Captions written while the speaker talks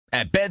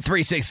At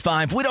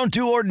Bet365, we don't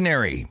do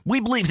ordinary. We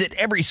believe that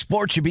every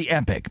sport should be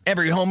epic.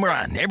 Every home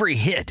run, every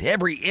hit,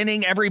 every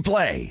inning, every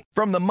play.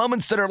 From the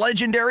moments that are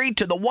legendary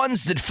to the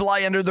ones that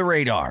fly under the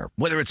radar.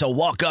 Whether it's a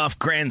walk-off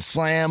grand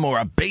slam or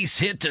a base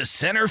hit to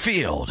center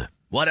field.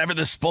 Whatever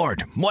the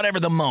sport, whatever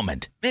the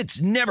moment.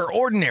 It's never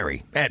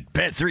ordinary at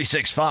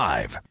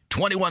Bet365.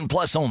 21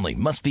 plus only.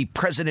 Must be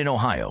present in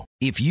Ohio.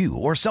 If you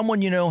or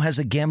someone you know has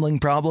a gambling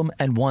problem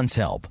and wants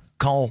help,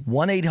 call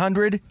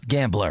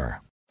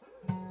 1-800-GAMBLER.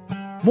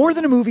 More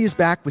Than a Movie is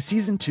back with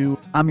Season 2.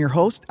 I'm your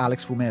host,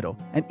 Alex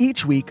Fumero, and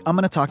each week I'm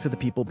going to talk to the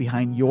people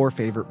behind your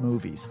favorite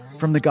movies.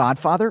 From The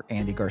Godfather,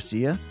 Andy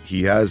Garcia.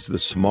 He has the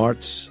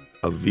smarts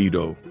of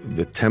Vito,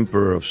 the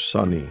temper of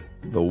Sonny,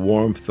 the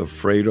warmth of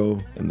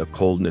Fredo, and the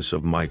coldness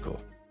of Michael.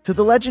 To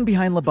the legend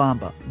behind La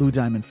Bamba, Lou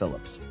Diamond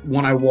Phillips.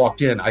 When I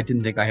walked in, I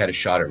didn't think I had a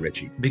shot at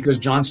Richie because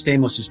John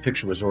Stamos'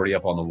 picture was already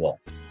up on the wall.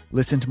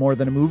 Listen to More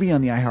Than a Movie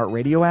on the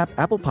iHeartRadio app,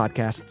 Apple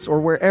Podcasts, or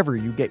wherever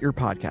you get your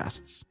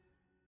podcasts.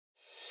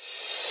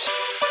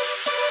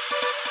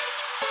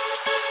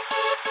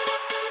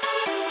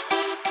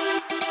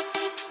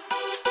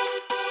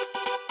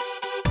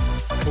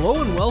 Hello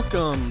and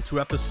welcome to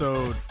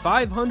episode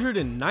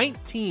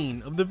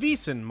 519 of the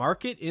VSiN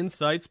Market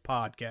Insights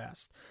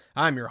Podcast.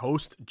 I'm your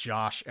host,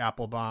 Josh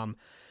Appelbaum.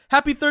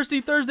 Happy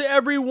Thursday,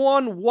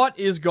 everyone. What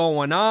is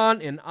going on?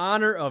 In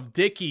honor of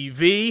Dickie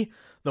V,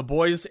 the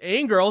boys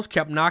and girls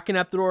kept knocking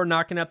at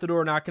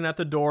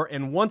the door,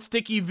 and once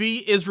Dickie V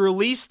is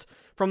released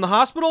from the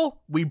hospital,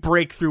 we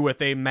break through with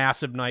a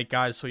massive night,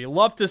 guys. So you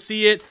love to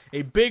see it.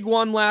 A big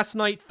one last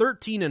night,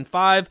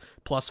 13-5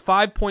 plus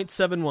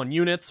 5.71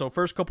 units. So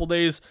first couple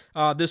days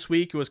this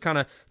week, it was kind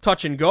of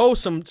touch and go,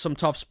 some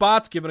tough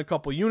spots, giving a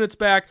couple units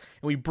back,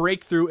 and we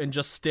break through and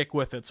just stick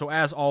with it. So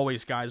as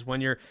always, guys, when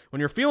you're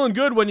feeling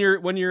good, when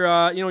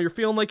you're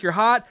feeling like you're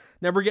hot,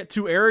 never get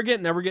too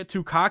arrogant, never get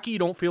too cocky. You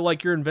don't feel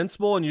like you're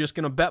invincible and you're just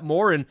gonna bet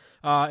more and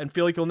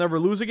feel like you'll never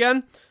lose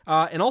again.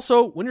 And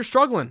also when you're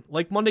struggling,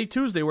 like Monday,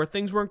 Tuesday, where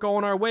things weren't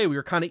going our way, we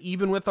were kind of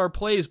even with our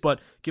plays,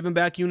 but giving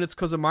back units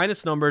because of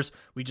minus numbers,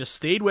 we just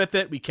stayed with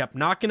it. We kept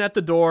knocking at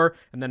the door.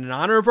 And then in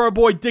honor of our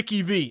boy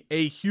Dickie V,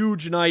 a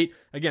huge night.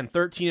 Again,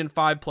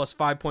 13-5 plus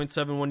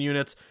 5.71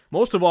 units.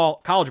 Most of all,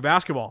 college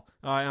basketball.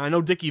 And I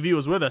know Dickie V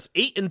was with us.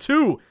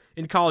 8-2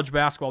 in college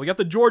basketball. We got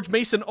the George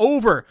Mason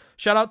over.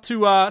 Shout out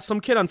to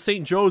some kid on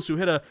St. Joe's who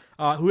hit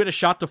a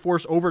shot to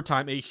force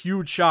overtime. A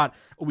huge shot.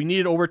 We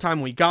needed overtime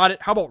and we got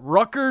it. How about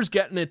Rutgers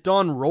getting it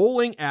done,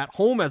 rolling at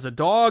home as a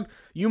dog?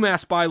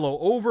 UMass buy low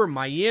over.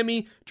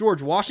 Miami,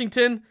 George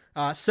Washington.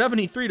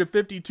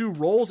 73-52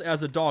 rolls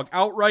as a dog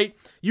outright.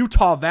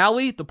 Utah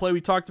Valley, the play we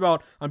talked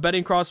about on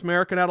Betting Across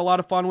America and had a lot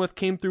of fun with,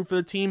 came through for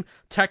the team.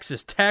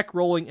 Texas Tech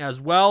rolling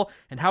as well.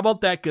 And how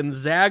about that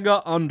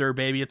Gonzaga under,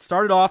 baby? It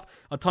started off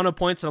a ton of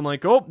points, and I'm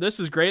like, oh, this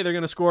is great. They're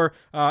going to score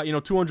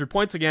 200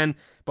 points again.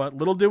 But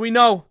little did we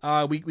know,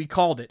 we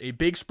called it. A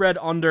big spread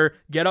under.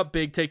 Get up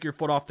big, take your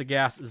foot off the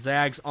gas.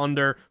 Zags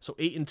under. So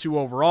 8-2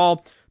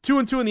 overall.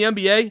 2-2 in the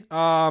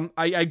NBA.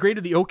 I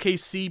graded the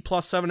OKC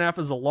plus 7.5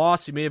 as a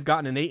loss. You may have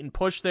gotten an 8 and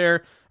push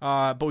there.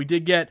 But we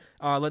did get,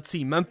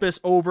 Memphis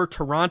over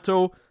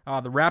Toronto.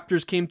 The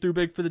Raptors came through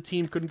big for the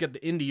team. Couldn't get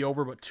the Indy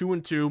over, but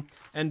 2-2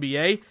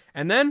 NBA.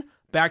 And then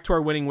back to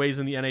our winning ways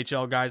in the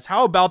NHL, guys.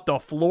 How about the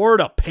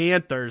Florida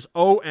Panthers?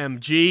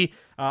 OMG.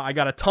 I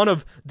got a ton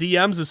of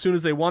DMs as soon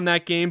as they won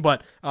that game,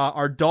 but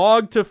our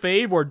dog to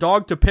fave or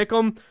dog to pick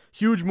 'em,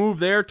 huge move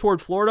there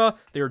toward Florida.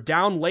 They were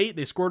down late.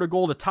 They scored a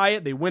goal to tie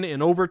it. They win it in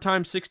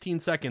overtime, 16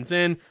 seconds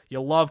in.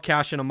 You love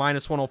cashing a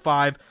minus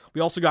 105.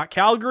 We also got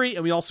Calgary,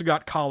 and we also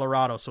got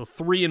Colorado. So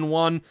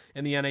 3-1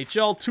 in the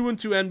NHL,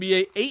 2-2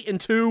 NBA,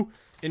 8-2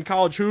 in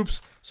college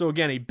hoops. So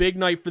again, a big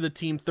night for the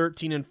team,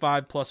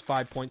 13-5 plus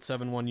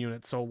 5.71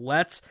 units. So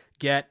let's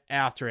get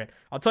after it.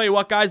 I'll tell you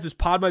what, guys, this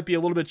pod might be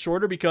a little bit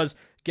shorter because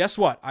guess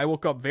what? I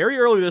woke up very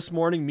early this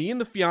morning. Me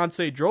and the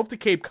fiance drove to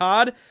Cape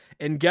Cod,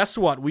 and guess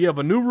what? We have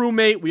a new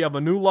roommate. We have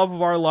a new love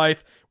of our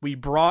life. We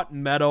brought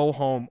Meadow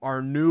home,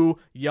 our new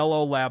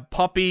yellow lab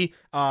puppy.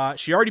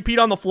 She already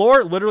peed on the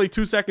floor literally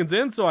 2 seconds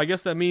in, so I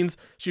guess that means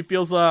she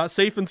feels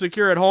safe and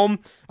secure at home.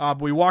 But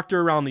we walked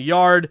her around the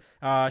yard.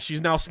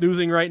 She's now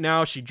snoozing right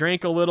now. She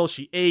drank a little.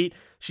 She ate.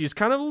 She's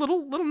kind of a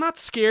little not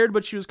scared,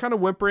 but she was kind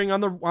of whimpering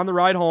on the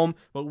ride home.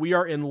 But we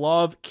are in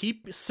love.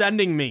 Keep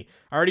sending me.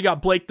 I already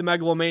got Blake the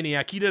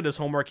Megalomaniac. He did his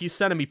homework. He's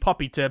sending me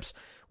puppy tips.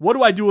 What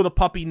do I do with a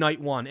puppy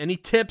night one? Any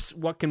tips?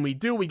 What can we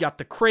do? We got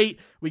the crate.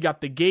 We got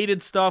the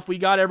gated stuff. We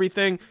got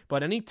everything.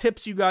 But any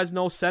tips you guys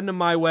know, send them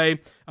my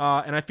way.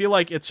 And I feel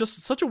like it's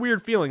just such a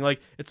weird feeling.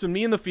 Like, it's been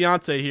me and the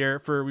fiance here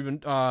for, we've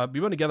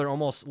been together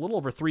almost a little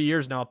over 3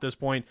 years now at this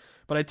point.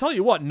 But I tell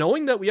you what, no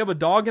knowing that we have a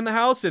dog in the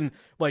house and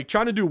like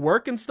trying to do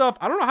work and stuff.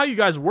 I don't know how you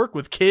guys work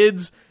with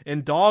kids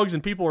and dogs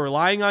and people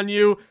relying on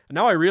you. And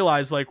now I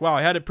realize like, wow,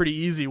 I had it pretty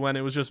easy when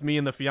it was just me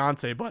and the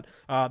fiance, but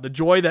the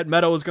joy that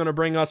Meadow is going to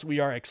bring us, we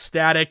are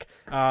ecstatic.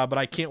 But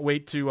I can't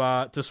wait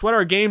to sweat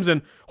our games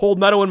and hold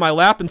Meadow in my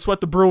lap and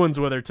sweat the Bruins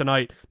with her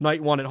tonight,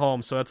 night one at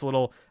home. So that's a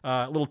little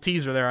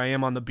teaser there. I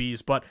am on the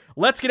bees, but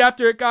let's get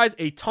after it, guys.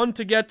 A ton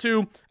to get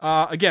to.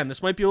 Again,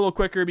 this might be a little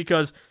quicker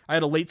because I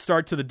had a late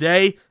start to the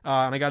day,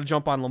 and I got to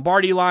jump on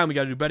Lombardi line. We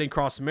got to do betting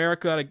across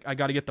America. I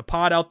got to get the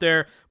pod out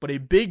there, but a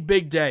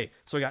big day.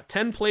 So I got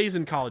 10 plays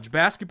in college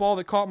basketball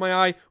that caught my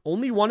eye.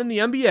 Only one in the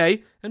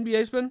NBA.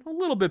 NBA's been a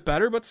little bit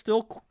better, but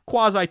still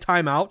quasi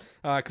timeout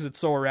because it's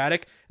so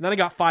erratic. And then I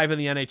got 5 in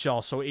the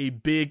NHL, so a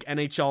big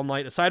NHL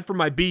night. Aside from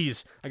my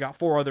bees, I got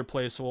 4 other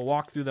plays, so we'll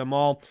walk through them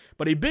all.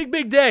 But a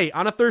big day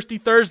on a Thirsty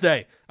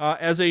Thursday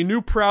as a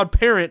new proud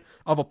parent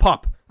of a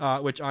pup.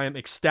 Which I am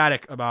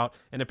ecstatic about.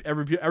 And if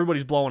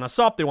everybody's blowing us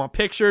up, they want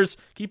pictures,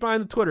 keep an eye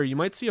on the Twitter. You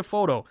might see a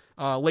photo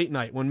late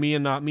night when me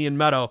and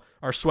Meadow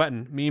are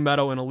sweating. Me,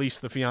 Meadow, and Elise,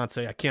 the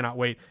fiance. I cannot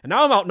wait. And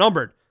now I'm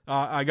outnumbered.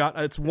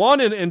 It's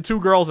 1 and 2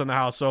 girls in the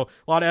house, so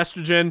a lot of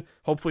estrogen.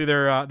 Hopefully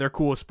they're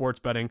cool with sports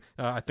betting.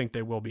 I think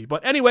they will be.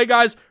 But anyway,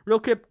 guys, real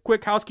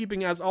quick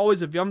housekeeping as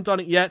always. If you haven't done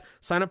it yet,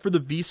 sign up for the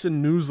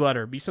VSiN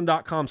newsletter,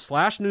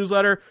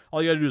 VSiN.com/newsletter.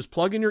 All you got to do is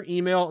plug in your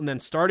email, and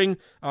then starting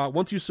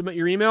once you submit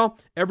your email,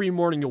 every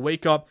morning you'll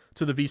wake up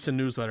to the VSiN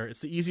newsletter.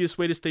 It's the easiest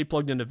way to stay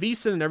plugged into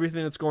VSiN and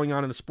everything that's going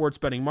on in the sports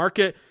betting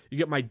market. You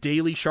get my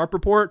daily sharp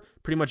report,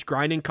 pretty much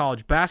grinding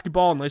college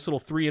basketball. A nice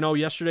little 3-0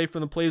 yesterday from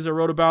the plays I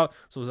wrote about,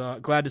 so I was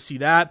glad to see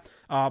that.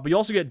 But you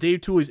also get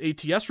Dave Tooley's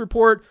ATS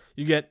report.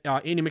 You get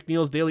Andy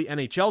McNeil's daily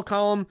NHL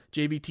column,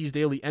 JVT's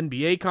daily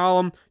NBA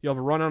column. You'll have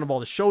a rundown of all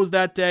the shows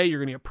that day. You're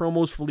going to get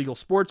promos for legal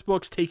sports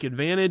books. Take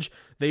advantage.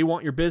 They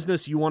want your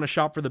business. You want to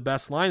shop for the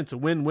best line. It's a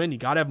win-win. You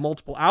got to have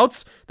multiple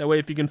outs. That way,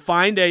 if you can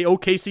find a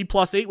OKC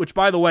 +8, which,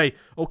 by the way,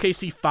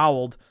 OKC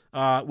fouled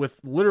with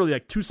literally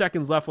like 2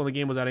 seconds left when the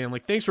game was at hand.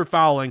 Like, thanks for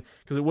fouling,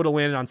 because it would have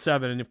landed on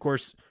 7, and of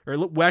course, or it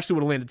actually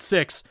would have landed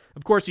 6.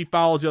 Of course, he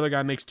fouls. The other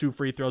guy makes 2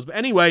 free throws. But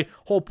anyway,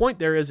 whole point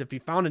there is if you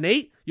found an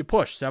 8, you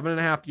push.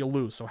 7.5, you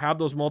lose. So have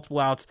those multiple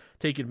outs.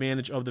 Take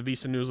advantage of the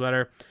VSiN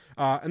newsletter.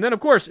 And then, of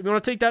course, if you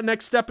want to take that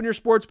next step in your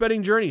sports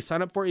betting journey,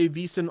 sign up for a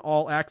VSiN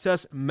All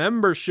Access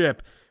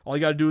membership. All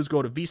you got to do is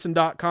go to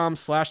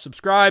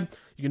VSiN.com/subscribe.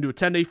 You can do a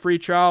 10-day free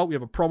trial. We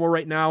have a promo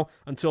right now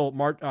until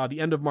the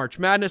end of March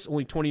Madness,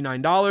 only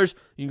 $29.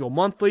 You can go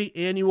monthly,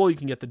 annual. You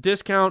can get the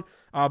discount.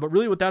 But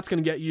really what that's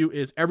going to get you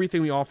is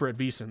everything we offer at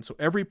VSiN. So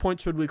every Point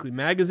Spread Weekly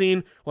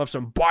magazine. We'll have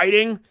some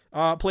biting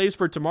plays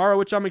for tomorrow,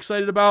 which I'm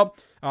excited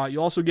about.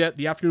 You'll also get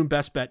the afternoon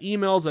best bet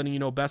emails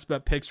and, best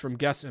bet picks from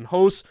guests and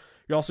hosts.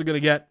 You're also going to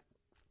get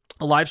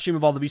a live stream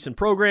of all the VSiN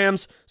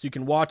programs, so you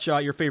can watch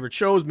your favorite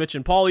shows, Mitch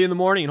and Paulie in the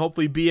morning, and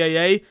hopefully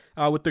BAA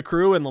with the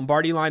crew and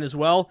Lombardi line as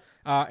well.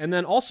 And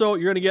then also,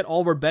 you're going to get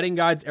all of our betting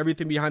guides,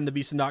 everything behind the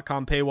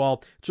VSiN.com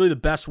paywall. It's really the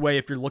best way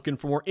if you're looking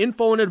for more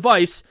info and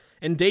advice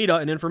and data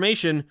and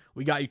information.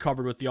 We got you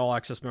covered with the All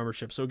Access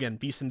membership. So again,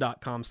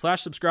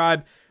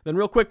 VSiN.com/subscribe. Then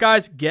real quick,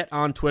 guys, get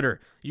on Twitter.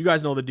 You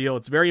guys know the deal.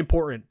 It's very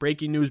important.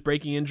 Breaking news,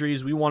 breaking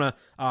injuries. We want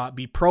to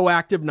be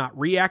proactive, not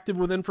reactive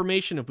with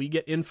information. If we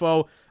get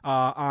info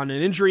on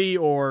an injury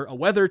or a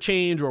weather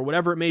change or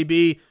whatever it may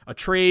be, a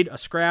trade, a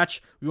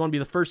scratch, we want to be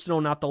the first to know,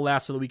 not the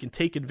last, so that we can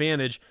take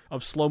advantage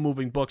of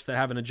slow-moving books that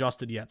haven't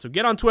adjusted yet. So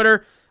get on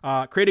Twitter,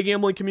 create a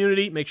gambling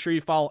community. Make sure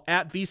you follow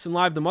at VSiN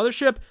Live, the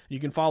mothership. You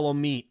can follow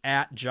me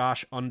at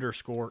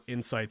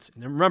Josh_Insights.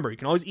 And remember, you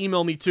can always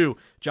email me too,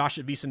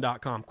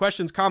 josh@VSiN.com.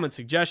 Questions, comments,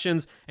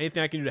 suggestions,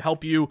 anything I can do to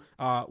help you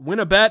win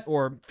a bet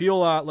or feel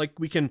like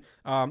we can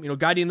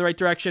guide you in the right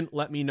direction,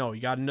 let me know.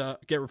 You got to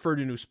get referred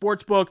to a new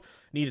sports book,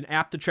 need an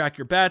app to track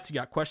your bets, you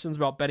got questions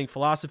about betting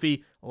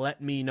philosophy,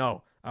 let me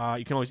know.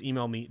 You can always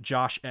email me,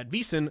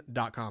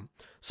 josh@vsin.com.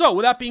 So,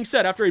 with that being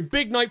said, after a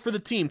big night for the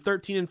team,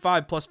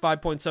 13-5 plus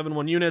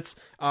 5.71 units,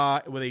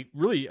 with a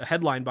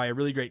headline by a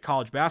really great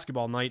college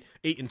basketball night,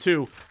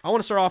 8-2, I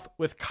want to start off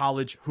with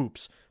college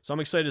hoops. So I'm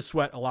excited to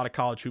sweat a lot of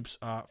college hoops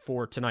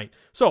for tonight.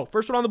 So,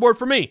 first one on the board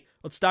for me.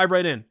 Let's dive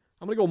right in.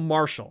 I'm going to go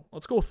Marshall.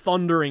 Let's go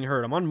Thundering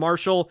Herd. I'm on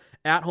Marshall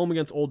at home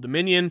against Old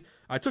Dominion.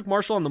 I took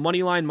Marshall on the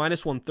money line,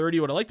 -130.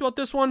 What I liked about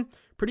this one,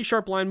 pretty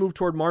sharp line move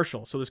toward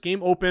Marshall. So this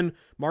game opened,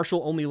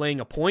 Marshall only laying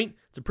a point.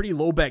 It's a pretty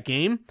low bet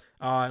game.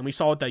 And we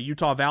saw with that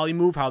Utah Valley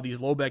move, how these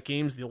low bet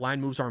games, the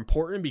line moves are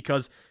important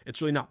because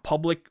it's really not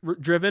public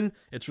driven.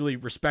 It's really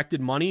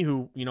respected money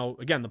who,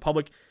 again, the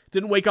public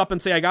didn't wake up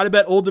and say, I got to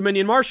bet Old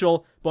Dominion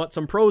Marshall, but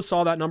some pros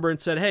saw that number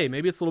and said, hey,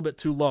 maybe it's a little bit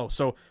too low.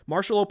 So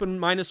Marshall opened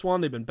 -1.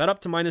 They've been bet up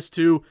to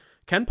 -2.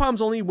 Ken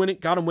Palm's only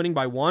got him winning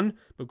by 1,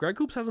 but Greg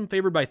Hoops has him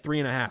favored by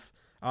 3.5.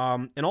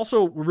 And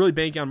also, we're really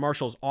banking on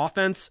Marshall's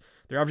offense.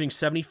 They're averaging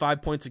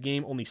 75 points a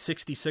game, only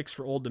 66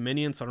 for Old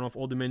Dominion, so I don't know if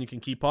Old Dominion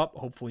can keep up.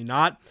 Hopefully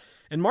not.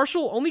 And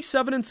Marshall only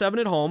 7-7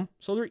 at home,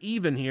 so they're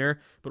even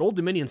here, but Old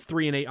Dominion's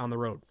 3-8 on the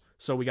road.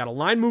 So we got a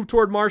line move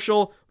toward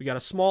Marshall. We got a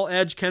small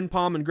edge, Ken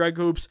Palm and Greg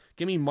Hoops.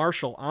 Give me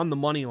Marshall on the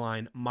money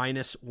line,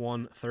 minus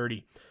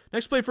 130.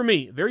 Next play for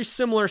me, very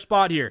similar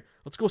spot here.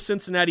 Let's go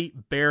Cincinnati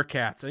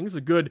Bearcats. I think it's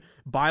a good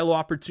buy low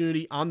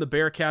opportunity on the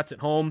Bearcats at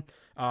home.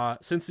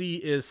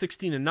 Cincy is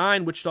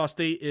 16-9. Wichita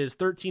State is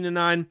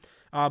 13-9.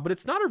 But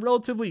it's not a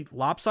relatively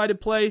lopsided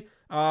play,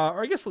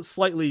 or I guess it's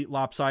slightly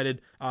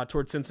lopsided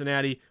towards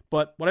Cincinnati.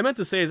 But what I meant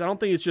to say is I don't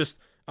think it's just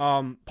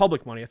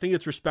public money. I think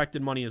it's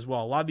respected money as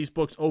well. A lot of these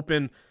books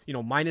open,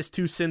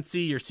 -2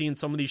 Cincy. You're seeing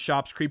some of these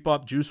shops creep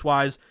up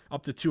juice-wise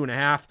up to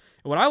 2.5.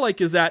 And what I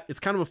like is that it's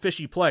kind of a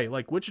fishy play.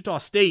 Like Wichita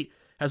State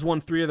has won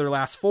 3 of their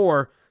last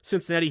 4.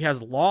 Cincinnati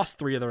has lost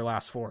 3 of their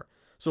last 4.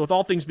 So with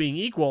all things being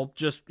equal,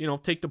 just,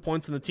 take the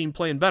points and the team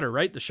playing better,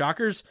 right? The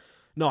Shockers.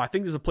 No, I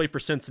think there's a play for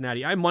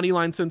Cincinnati. I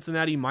moneyline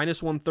Cincinnati,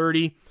 minus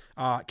 130.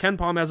 Ken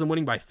Palm has them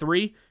winning by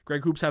 3.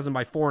 Greg Hoops has them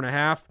by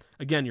 4.5.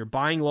 Again, you're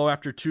buying low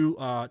after two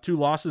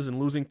losses and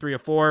losing 3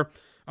 of 4.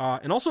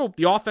 And also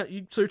the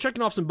offense, so you're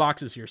checking off some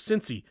boxes here.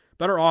 Cincy,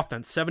 better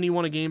offense,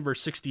 71 a game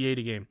versus 68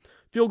 a game.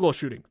 Field goal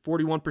shooting,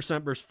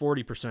 41% versus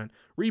 40%.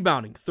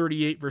 Rebounding,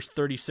 38 versus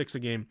 36 a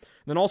game.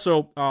 And then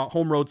also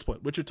home road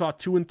split. Wichita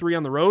 2-3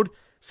 on the road.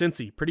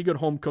 Cincy, pretty good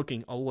home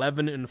cooking,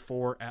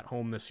 11-4 at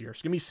home this year.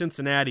 So give me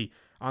Cincinnati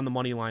on the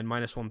money line,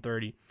 minus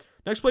 130.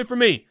 Next play for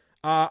me,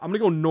 I'm going to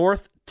go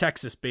North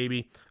Texas,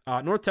 baby.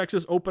 North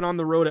Texas open on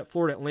the road at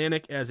Florida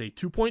Atlantic as a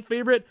 2-point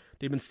favorite.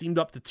 They've been steamed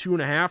up to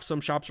 2.5.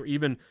 Some shops are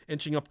even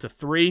inching up to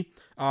 3.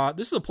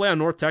 This is a play on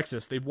North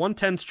Texas. They've won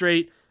 10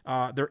 straight.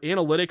 Their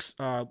analytics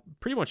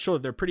pretty much show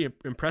that they're a pretty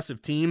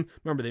impressive team.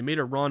 Remember, they made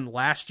a run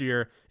last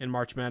year in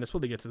March Madness. Will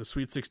they get to the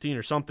Sweet 16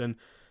 or something?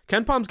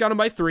 Ken Palm's got them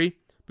by 3,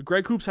 but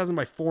Greg Hoops has them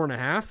by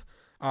 4.5.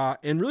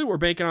 And really we're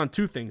banking on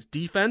 2 things.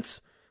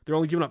 Defense. They're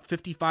only giving up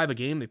 55 a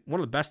game. They're one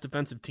of the best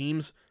defensive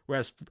teams,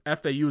 whereas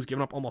FAU is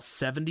giving up almost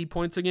 70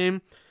 points a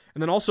game.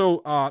 And then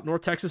also,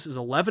 North Texas is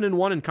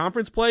 11-1 in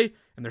conference play,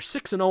 and they're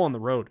 6-0 on the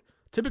road.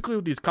 Typically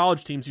with these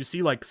college teams, you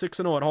see like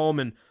 6-0 at home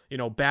and,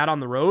 bad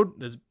on the road.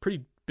 There's a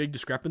pretty big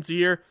discrepancy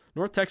here.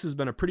 North Texas has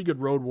been a pretty good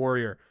road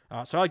warrior.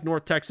 So I like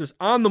North Texas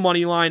on the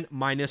money line,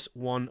 minus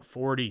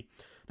 140.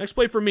 Next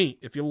play for me.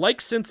 If you like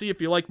Cincy, if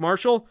you like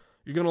Marshall,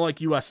 you're going to like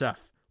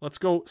USF. Let's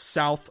go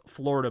South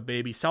Florida,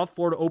 baby. South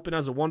Florida open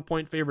as a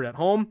 1-point favorite at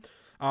home.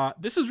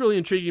 This is really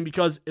intriguing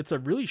because it's a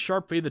really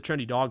sharp fade the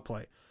trendy dog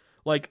play.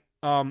 Like,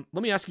 let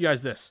me ask you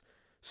guys this.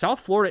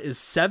 South Florida is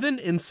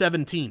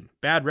 7-17.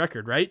 Bad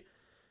record, right?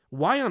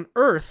 Why on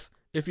earth,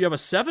 if you have a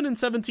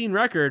 7-17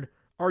 record,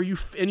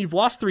 and you've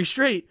lost 3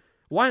 straight,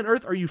 why on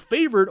earth are you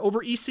favored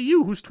over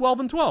ECU, who's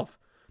 12-12?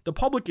 The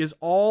public is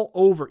all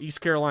over East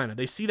Carolina.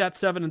 They see that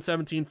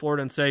 7-17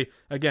 Florida and say,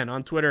 again,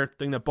 on Twitter,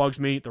 thing that bugs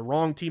me, the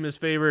wrong team is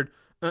favored.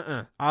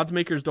 Odds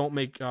makers don't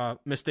make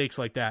mistakes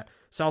like that.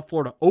 South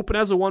Florida open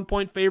as a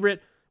 1-point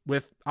favorite,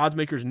 with odds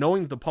makers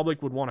knowing that the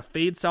public would want to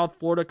fade South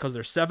Florida because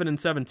they're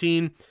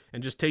 7-17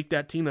 and just take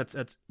that team that's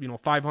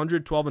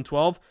 500,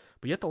 12-12.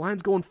 But yet the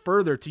line's going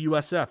further to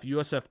USF.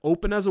 USF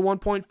open as a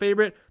 1-point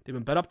favorite. They've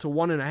been bet up to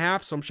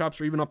 1.5. Some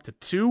shops are even up to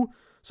 2.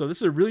 So this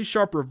is a really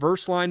sharp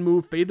reverse line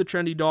move. Fade the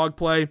trendy dog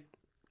play.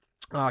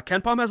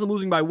 Ken Palm has them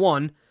losing by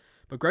 1,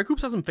 but Greg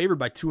Hoops has them favored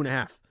by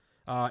 2.5.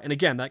 And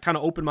again, that kind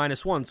of open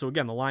 -1. So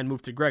again, the line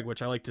moved to Greg,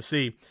 which I like to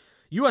see.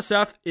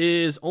 USF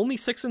is only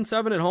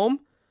 6-7 at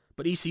home,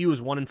 but ECU is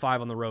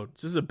 1-5 on the road.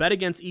 So this is a bet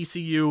against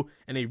ECU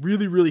and a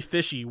really, really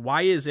fishy.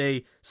 Why on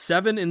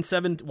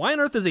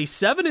earth is a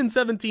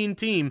 7-17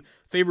 team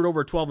favored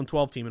over a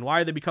 12-12 team? And why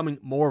are they becoming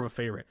more of a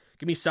favorite?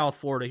 Give me South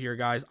Florida here,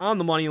 guys, on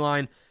the money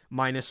line,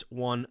 minus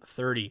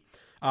 130.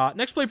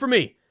 Next play for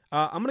me.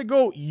 I'm going to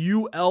go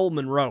UL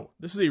Monroe.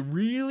 This is a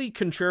really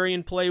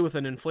contrarian play with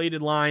an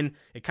inflated line.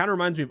 It kind of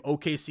reminds me of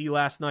OKC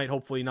last night,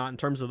 hopefully not in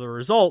terms of the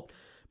result.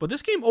 But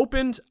this game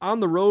opened on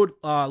the road,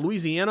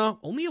 Louisiana,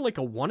 only like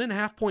a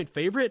 1.5-point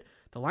favorite.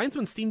 The line's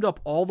been steamed up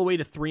all the way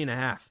to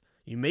 3.5.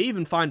 You may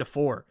even find a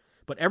 4.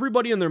 But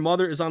everybody and their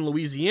mother is on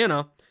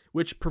Louisiana,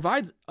 which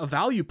provides a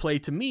value play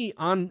to me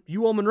on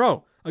UL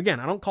Monroe.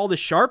 Again, I don't call this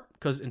sharp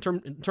because in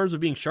terms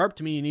of being sharp,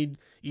 to me, you need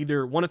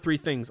either one of 3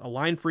 things: a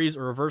line freeze,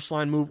 a reverse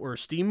line move, or a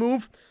steam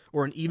move,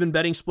 or an even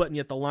betting split, and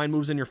yet the line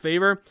moves in your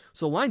favor.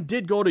 So the line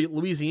did go to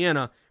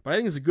Louisiana, but I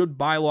think it's a good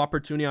buy low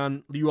opportunity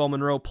on UL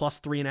Monroe, plus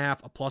 3.5.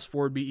 A plus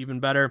 4 would be even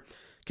better.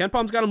 Ken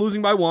Palm's got him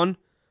losing by 1.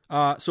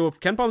 So if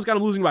Ken Palm's got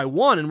him losing by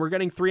 1 and we're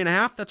getting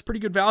 3.5, that's pretty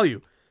good value.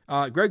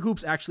 Greg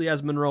Hoops actually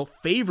has Monroe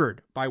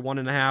favored by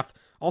 1.5.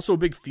 Also a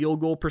big field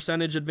goal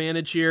percentage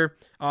advantage here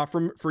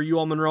for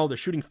UL Monroe. They're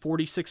shooting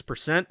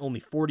 46%, only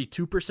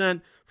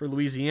 42% for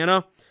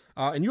Louisiana.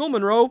 And UL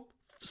Monroe,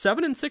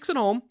 7-6 at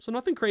home, so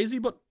nothing crazy,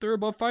 but they're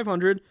above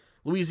 500.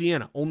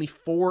 Louisiana, only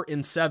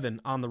 4-7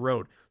 on the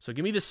road. So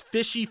give me this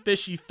fishy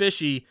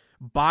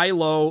buy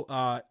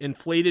low,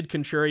 inflated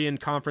contrarian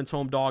conference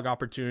home dog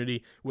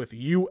opportunity with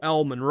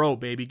UL Monroe,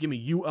 baby. Give me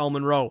UL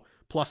Monroe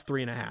plus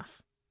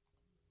 3.5.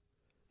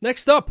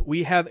 Next up,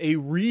 we have a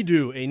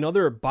redo,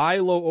 another buy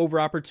low over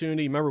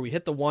opportunity. Remember, we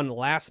hit the one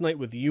last night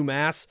with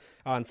UMass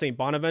on St.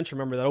 Bonaventure.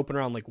 Remember that opened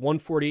around like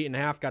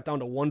 148.5, got down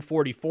to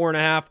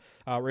 144.5.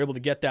 We're able to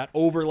get that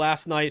over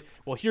last night.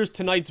 Well, here's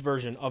tonight's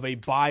version of a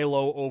buy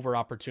low over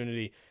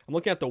opportunity. I'm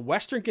looking at the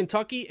Western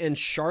Kentucky and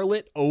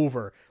Charlotte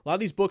over. A lot of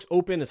these books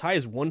open as high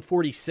as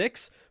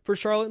 146 for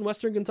Charlotte and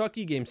Western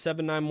Kentucky, game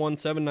 791,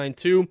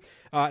 792.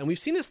 And we've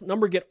seen this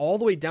number get all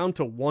the way down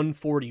to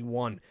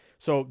 141.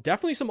 So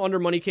definitely some under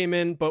money came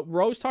in, but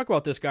we're always talking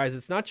about this, guys.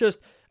 It's not just,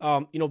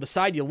 the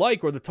side you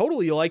like or the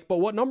total you like, but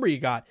what number you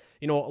got.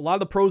 A lot of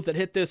the pros that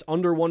hit this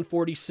under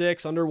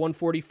 146, under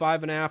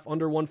 145.5,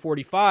 under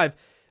 145,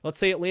 let's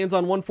say it lands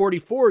on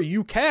 144,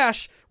 you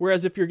cash.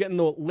 Whereas if you're getting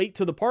the late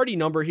to the party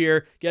number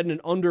here, getting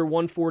an under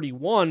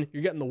 141,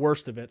 you're getting the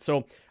worst of it.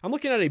 So I'm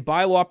looking at a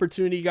buy low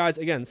opportunity, guys.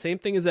 Again, same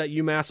thing as that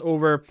UMass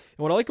over. And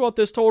what I like about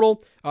this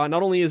total, not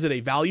only is it a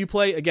value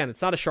play, again,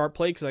 it's not a sharp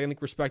play because I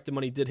think Respected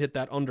Money did hit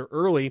that under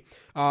early,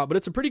 but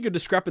it's a pretty good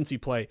discrepancy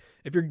play.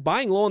 If you're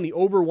buying low on the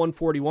over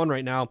 141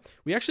 right now,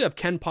 we actually have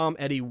Ken Pom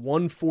at a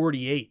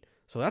 148.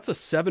 So that's a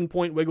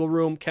 7-point wiggle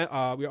room.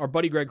 Our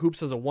buddy Greg Hoops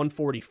has a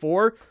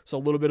 144, so a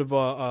little bit of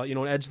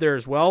an edge there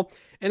as well.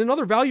 And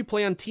another value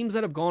play on teams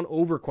that have gone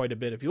over quite a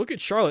bit. If you look at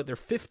Charlotte, they're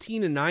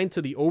 15-9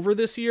 to the over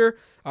this year.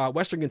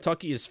 Western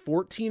Kentucky is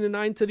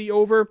 14-9 to the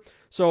over.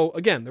 So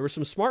again, there was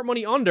some smart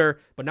money under,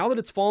 but now that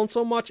it's fallen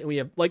so much, and we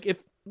have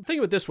think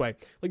of it this way,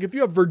 like if you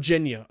have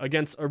Virginia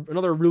against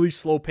another really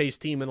slow-paced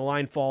team and the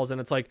line falls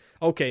and it's like,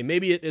 okay,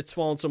 maybe it's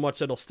fallen so much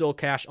that it'll still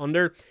cash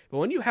under. But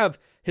when you have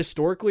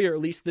historically, or at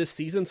least this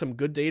season, some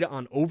good data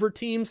on over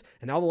teams,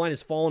 and now the line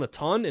has fallen a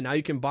ton, and now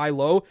you can buy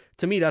low,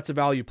 to me, that's a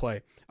value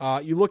play.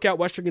 You look at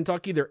Western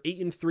Kentucky, they're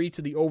 8-3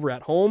 to the over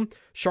at home.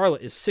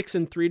 Charlotte is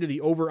 6-3 to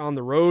the over on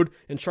the road,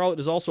 and Charlotte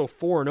is also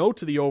 4-0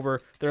 to the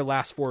over their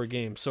last 4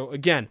 games. So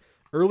again,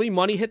 early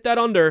money hit that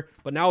under,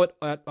 but now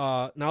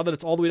now that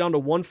it's all the way down to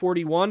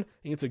 141, I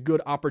think it's a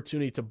good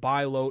opportunity to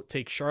buy low,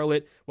 take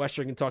Charlotte,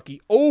 Western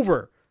Kentucky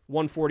over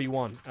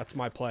 141. That's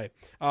my play.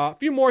 A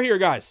few more here,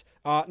 guys.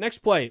 Next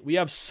play, we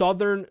have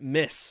Southern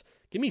Miss.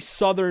 Give me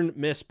Southern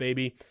Miss,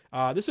 baby.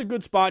 This is a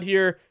good spot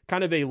here.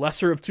 Kind of a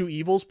lesser of two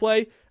evils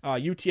play.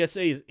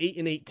 UTSA is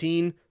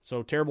 8-18,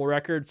 so terrible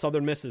record.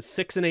 Southern Miss is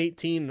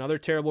 6-18, another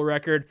terrible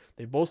record.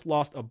 They both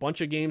lost a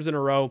bunch of games in a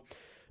row.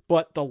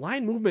 But the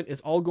line movement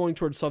is all going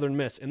towards Southern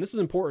Miss, and this is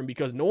important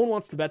because no one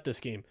wants to bet this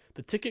game.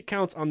 The ticket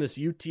counts on this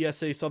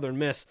UTSA Southern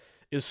Miss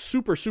is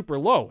super, super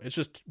low. It's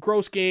just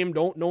gross game.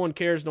 No one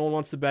cares. No one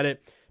wants to bet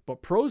it.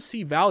 But pros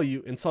see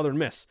value in Southern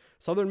Miss.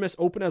 Southern Miss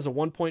open as a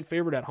 1-point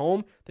favorite at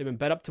home. They've been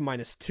bet up to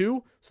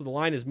 -2, so the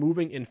line is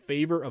moving in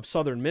favor of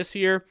Southern Miss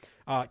here.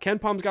 Ken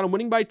Palm's got them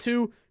winning by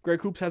 2.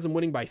 Greg Hoops has them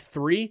winning by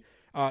 3.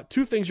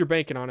 Two things you're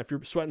banking on if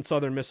you're sweating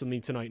Southern Miss with me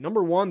tonight.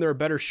 Number one, they're a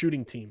better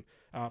shooting team.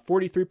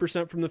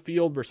 43% from the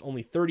field versus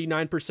only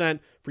 39%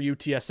 for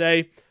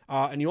UTSA.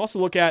 And you also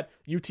look at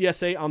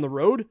UTSA on the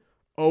road,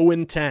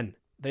 0-10.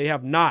 They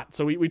have not.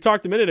 So we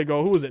talked a minute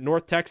ago, who was it?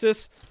 North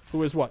Texas, who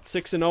was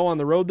 6-0 on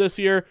the road this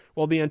year?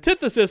 Well, the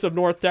antithesis of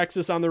North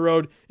Texas on the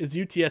road is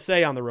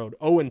UTSA on the road,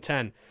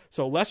 0-10.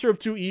 So lesser of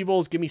two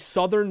evils. Give me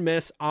Southern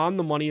Miss on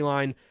the money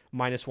line,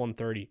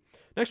 -130.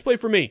 Next play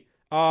for me.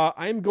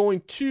 I'm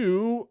going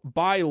to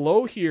buy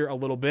low here a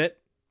little bit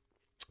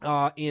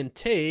and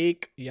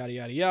take yada,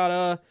 yada,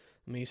 yada.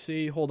 Let me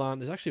see. Hold on.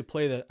 There's actually a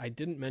play that I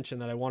didn't mention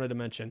that I wanted to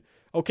mention.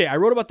 Okay, I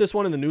wrote about this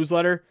one in the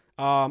newsletter.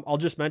 I'll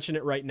just mention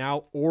it right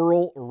now.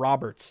 Oral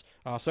Roberts.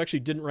 So I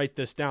actually didn't write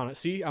this down.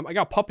 See, I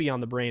got puppy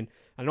on the brain.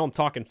 I know I'm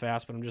talking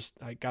fast, but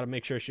I got to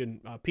make sure I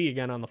shouldn't pee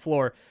again on the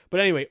floor. But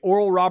anyway,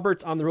 Oral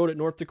Roberts on the road at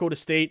North Dakota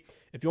State.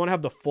 If you want to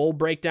have the full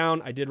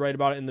breakdown, I did write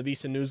about it in the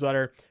VSiN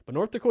newsletter. But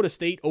North Dakota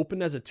State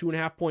opened as a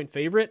 2.5-point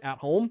favorite at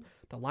home.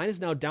 The line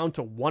is now down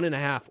to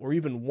 1.5 or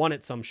even 1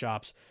 at some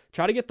shops.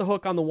 Try to get the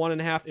hook on the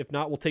 1.5. If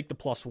not, we'll take the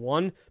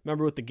 +1.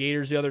 Remember with the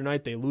Gators the other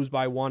night, they lose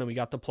by 1 and we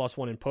got the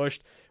 +1 and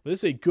pushed. But this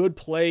is a good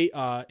play,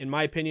 in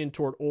my opinion,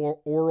 toward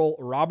Oral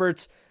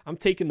Roberts. I'm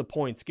taking the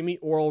points. Give me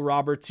Oral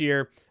Roberts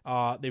here.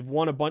 They've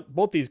won a bunch.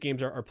 Both these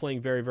games are playing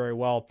very, very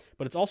well.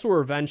 But it's also a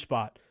revenge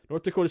spot.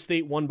 North Dakota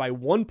State won by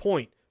 1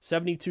 point.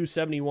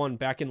 72-71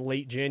 back in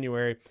late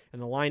January,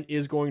 and the line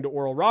is going to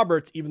Oral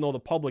Roberts, even though the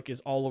public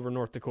is all over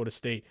North Dakota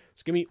State.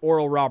 So give me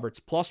Oral Roberts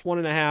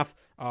 +1.5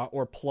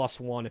 or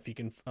 +1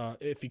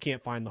 if you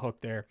can't find the hook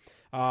there.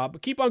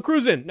 But keep on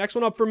cruising. Next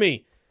one up for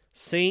me,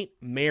 St.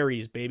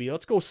 Mary's, baby.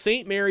 Let's go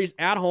St. Mary's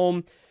at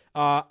home.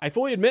 I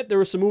fully admit there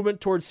was some movement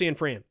towards San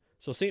Fran.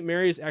 So St.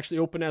 Mary's actually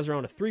opened as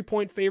around a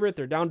 3-point favorite.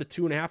 They're down to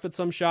 2.5 at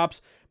some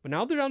shops, but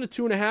now they're down to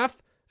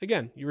 2.5.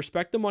 Again, you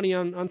respect the money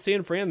on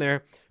San Fran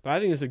there, but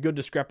I think it's a good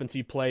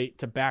discrepancy play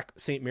to back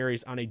St.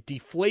 Mary's on a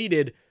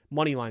deflated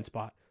money line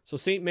spot. So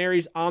St.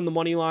 Mary's on the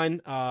money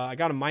line. I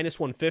got him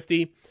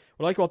 -150.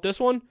 What I like about this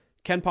one,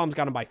 Ken Palm's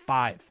got him by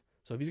 5.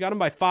 So if he's got him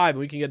by 5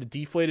 and we can get a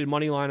deflated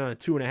money line on a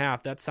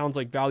 2.5, that sounds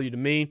like value to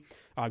me.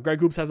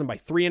 Greg Hoops has him by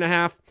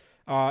 3.5.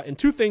 And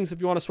two things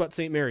if you want to sweat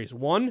St. Mary's.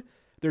 One,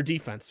 their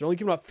defense. They're only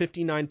giving up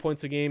 59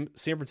 points a game.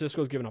 San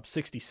Francisco's giving up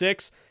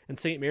 66, and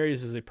St.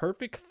 Mary's is a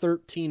perfect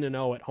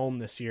 13-0 at home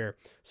this year.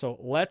 So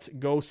let's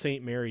go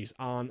St. Mary's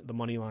on the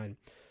money line.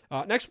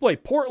 Next play,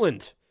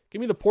 Portland. Give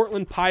me the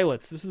Portland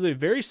Pilots. This is a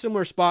very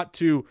similar spot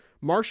to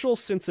Marshall,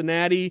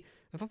 Cincinnati.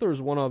 I thought there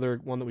was one other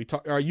one that we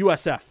talked,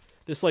 USF.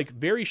 This like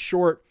very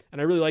short, and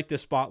I really like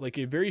this spot, like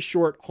a very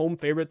short home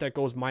favorite that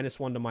goes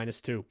 -1 to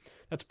 -2.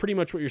 That's pretty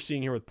much what you're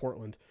seeing here with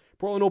Portland.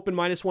 Portland opened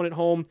 -1 at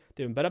home.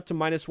 They've been bet up to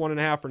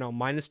 -1.5 or now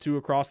 -2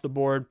 across the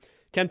board.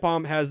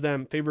 KenPom has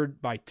them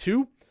favored by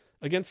 2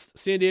 against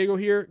San Diego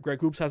here.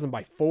 Greg Hoops has them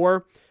by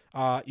 4.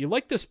 You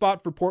like this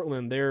spot for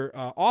Portland. Their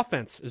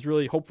offense is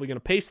really hopefully going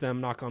to pace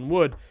them, knock on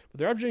wood, but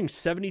they're averaging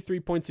 73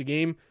 points a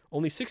game,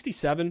 only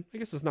 67. I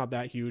guess it's not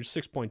that huge,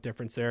 6-point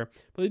difference there,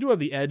 but they do have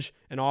the edge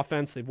in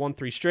offense. They've won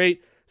 3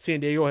 straight.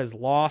 San Diego has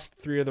lost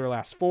 3 of their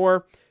last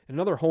 4, and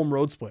another home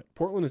road split.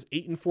 Portland is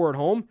 8-4 at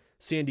home.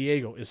 San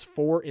Diego is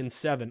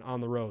 4-7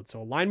 on the road.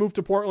 So a line move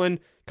to Portland,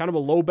 kind of a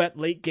low bet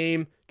late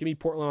game. Give me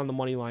Portland on the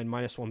money line,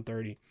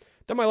 -130.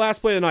 Then my last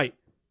play of the night,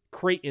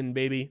 Creighton,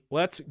 baby.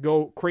 Let's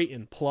go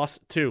Creighton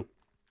 +2.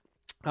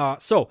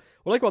 So what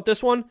I like about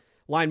this one,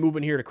 line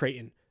moving here to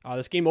Creighton.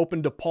 This game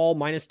opened DePaul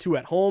 -2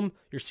 at home.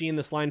 You're seeing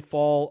this line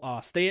fall,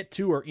 stay at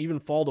 2 or even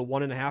fall to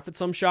 1.5 at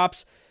some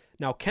shops.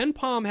 Now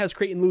KenPom has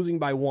Creighton losing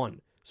by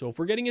 1. So if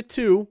we're getting a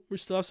 2, we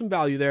still have some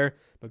value there.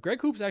 But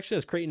Greg Hoops actually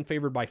has Creighton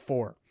favored by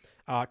 4.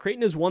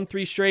 Creighton has won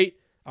 3 straight.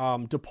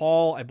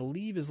 DePaul, I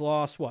believe, has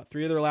lost,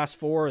 3 of their last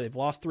 4. They've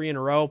lost 3 in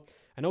a row.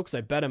 I know because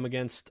I bet them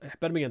against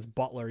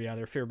Butler. Yeah,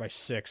 they're favored by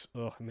 6.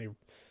 Ugh, and they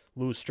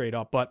lose straight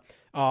up. But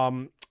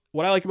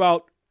what I like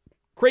about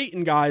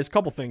Creighton, guys, a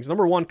couple things.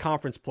 Number one,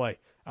 conference play.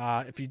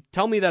 If you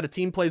tell me that a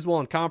team plays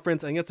well in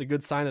conference, I think it's a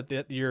good sign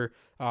that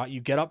you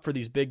get up for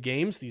these big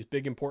games, these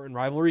big important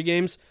rivalry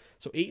games.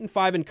 So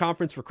 8-5 in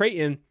conference for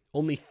Creighton,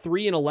 only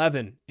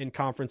 3-11 in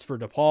conference for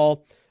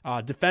DePaul.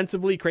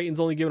 Defensively, Creighton's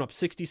only given up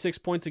 66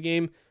 points a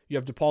game. You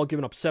have DePaul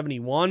giving up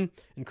 71,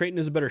 and Creighton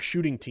is a better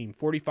shooting team,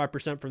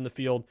 45% from the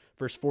field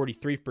versus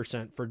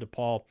 43% for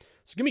DePaul.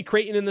 So give me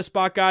Creighton in this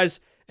spot, guys.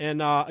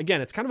 And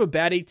again, it's kind of a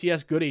bad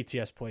ATS, good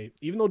ATS play.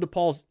 Even though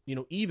DePaul's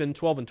even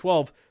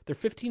 12-12, they're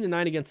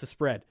 15-9 against the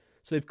spread.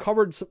 So they've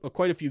covered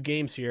quite a few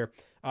games here,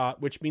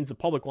 which means the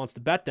public wants to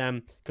bet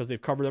them because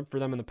they've covered them for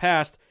them in the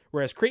past.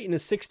 Whereas Creighton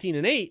is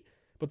 16-8,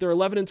 but they're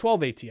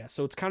 11-12 ATS.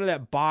 So it's kind of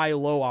that buy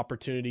low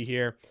opportunity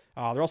here.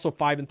 They're also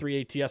 5-3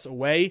 ATS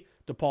away.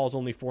 DePaul's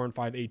only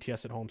 4-5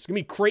 ATS at home. So give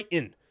me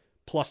Creighton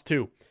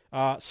 +2.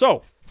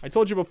 So I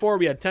told you before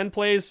we had 10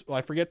 plays. Well,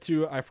 I forgot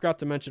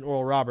to mention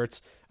Oral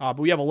Roberts, but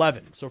we have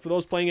 11. So for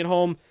those playing at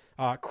home,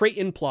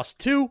 Creighton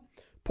 +2,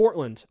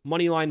 Portland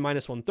moneyline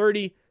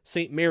 -130,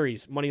 St.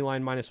 Mary's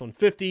moneyline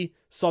 -150,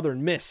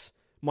 Southern Miss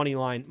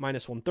moneyline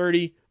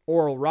 -130,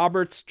 Oral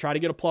Roberts try to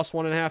get a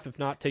 +1.5. If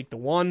not, take the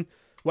 1.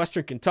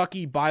 Western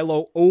Kentucky buy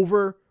low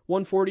over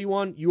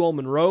 141. UL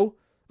Monroe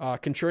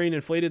contrarian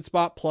inflated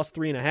spot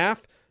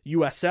 +3.5.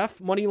 USF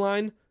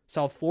moneyline.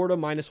 South Florida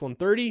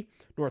 -130,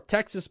 North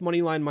Texas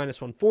moneyline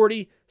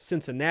 -140,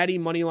 Cincinnati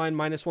moneyline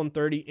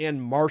 -130,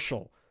 and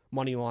Marshall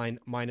moneyline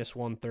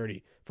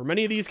 -130. For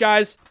many of these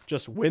guys,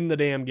 just win the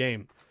damn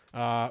game.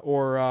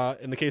 Or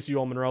in the case of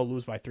UL Monroe,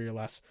 lose by 3 or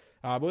less.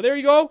 But there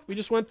you go. We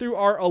just went through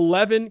our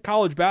 11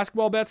 college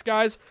basketball bets,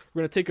 guys.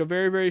 We're going to take a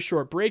very, very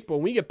short break, but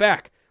when we get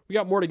back, we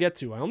got more to get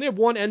to. I only have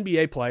one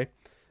NBA play,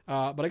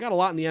 but I got a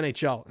lot in the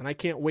NHL, and I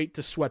can't wait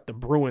to sweat the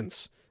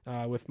Bruins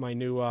with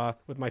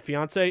my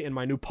fiance and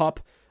my new pup.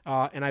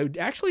 And I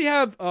actually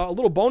have a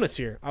little bonus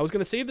here. I was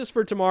going to save this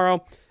for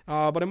tomorrow,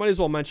 but I might as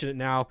well mention it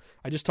now.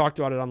 I just talked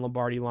about it on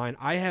Lombardi Line.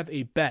 I have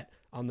a bet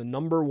on the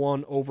number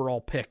 1 overall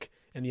pick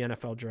in the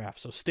NFL draft.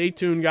 So stay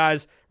tuned,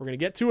 guys. We're going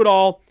to get to it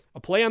all. A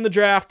play on the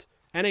draft,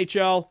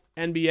 NHL,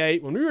 NBA,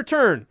 when we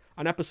return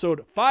on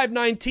episode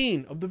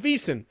 519 of the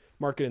VSiN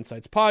Market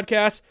Insights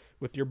Podcast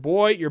with your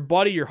boy, your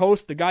buddy, your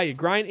host, the guy you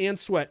grind and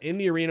sweat in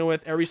the arena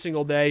with every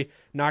single day,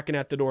 knocking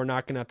at the door,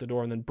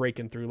 and then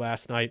breaking through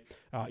last night,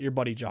 your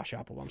buddy Josh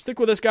Appelbaum. Stick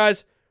with us,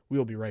 guys.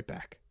 We'll be right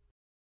back.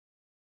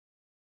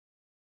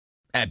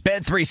 At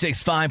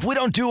Bet365, we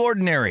don't do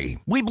ordinary.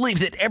 We believe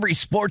that every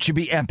sport should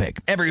be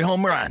epic. Every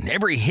home run,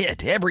 every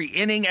hit, every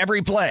inning,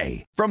 every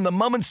play. From the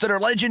moments that are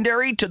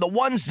legendary to the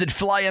ones that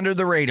fly under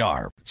the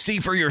radar. See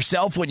for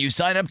yourself when you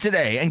sign up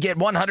today and get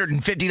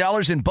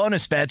 $150 in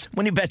bonus bets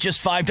when you bet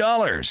just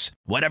 $5.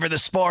 Whatever the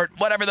sport,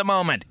 whatever the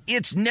moment,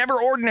 it's never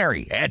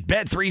ordinary at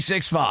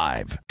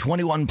Bet365.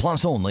 21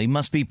 plus only.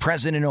 Must be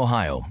present in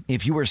Ohio.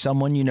 If you or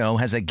someone you know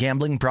has a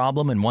gambling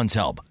problem and wants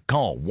help,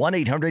 call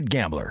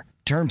 1-800-GAMBLER.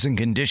 Terms and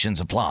conditions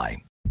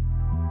apply.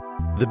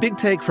 The Big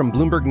Take from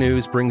Bloomberg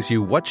News brings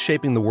you what's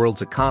shaping the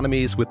world's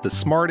economies with the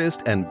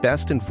smartest and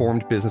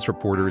best-informed business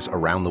reporters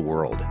around the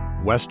world.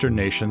 Western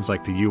nations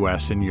like the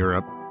U.S. and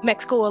Europe.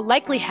 Mexico will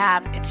likely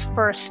have its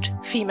first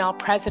female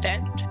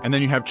president. And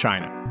then you have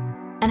China.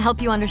 And help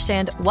you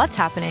understand what's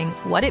happening,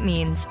 what it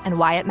means, and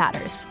why it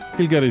matters.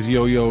 He'll get his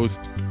yo-yos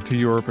to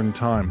Europe in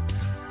time.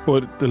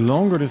 But the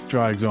longer this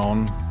drags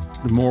on,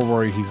 the more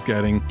worry he's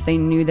getting. They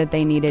knew that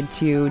they needed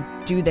to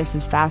do this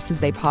as fast as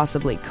they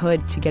possibly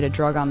could to get a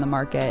drug on the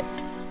market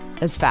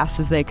as fast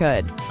as they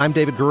could. I'm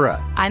David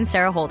Gura. I'm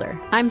Sarah Holder.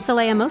 I'm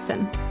Saleha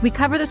Mohsen. We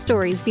cover the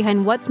stories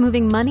behind what's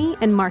moving money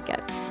and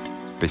markets.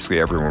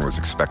 Basically, everyone was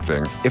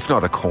expecting, if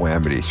not a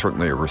calamity,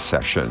 certainly a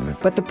recession.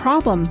 But the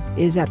problem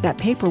is that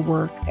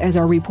paperwork, as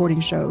our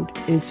reporting showed,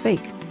 is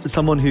fake. As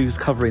someone who's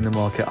covering the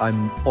market,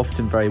 I'm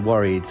often very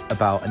worried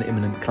about an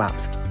imminent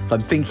collapse. So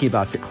I'm thinking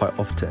about it quite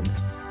often.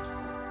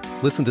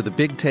 Listen to The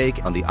Big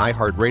Take on the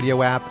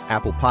iHeartRadio app,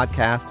 Apple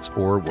Podcasts,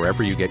 or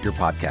wherever you get your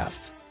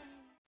podcasts.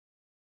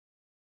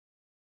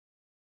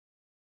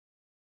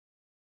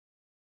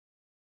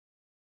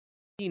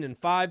 And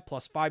 5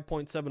 plus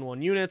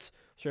 5.71 units.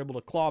 So you're able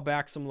to claw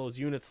back some of those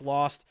units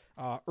lost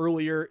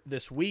earlier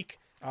this week.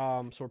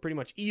 So we're pretty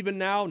much even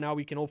now. Now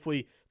we can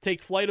hopefully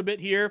take flight a bit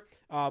here.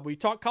 We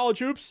talked college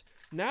hoops.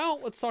 Now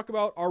let's talk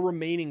about our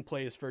remaining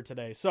plays for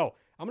today. So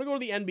I'm going to go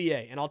to the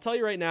NBA, and I'll tell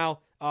you right now,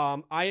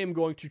 I am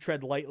going to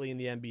tread lightly in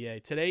the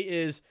NBA. Today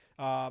is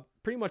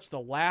pretty much the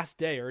last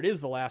day, or it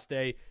is the last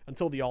day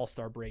until the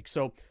All-Star break.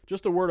 So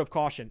just a word of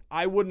caution.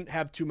 I wouldn't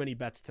have too many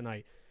bets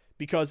tonight,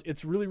 because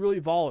it's really, really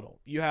volatile.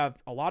 You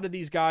have a lot of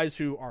these guys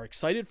who are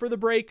excited for the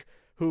break,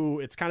 who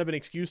it's kind of an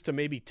excuse to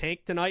maybe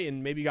tank tonight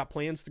and maybe got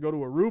plans to go to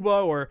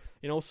Aruba or,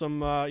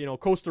 some,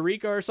 Costa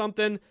Rica or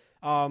something.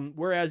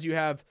 Whereas you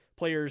have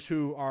players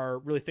who are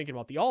really thinking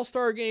about the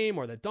All-Star game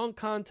or the dunk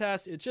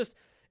contest. It's just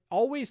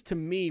always, to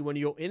me, when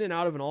you go in and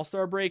out of an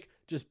All-Star break,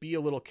 just be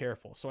a little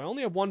careful. So I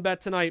only have one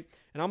bet tonight,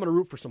 and I'm going to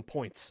root for some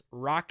points.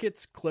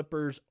 Rockets,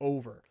 Clippers,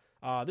 over.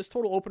 This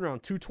total opened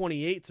around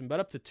 228. It's been bet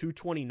up to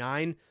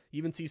 229.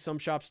 Even see some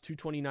shops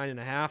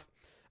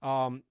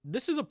 229.5.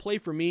 This is a play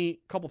for me.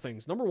 Couple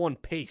things. Number one,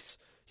 pace.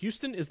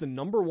 Houston is the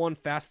number one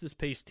fastest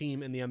paced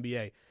team in the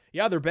NBA.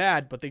 Yeah, they're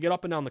bad, but they get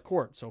up and down the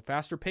court. So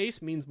faster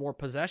pace means more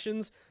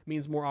possessions,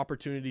 means more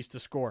opportunities to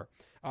score.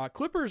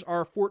 Clippers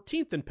are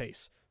 14th in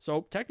pace.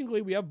 So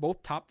technically we have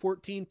both top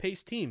 14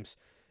 pace teams.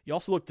 You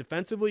also look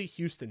defensively,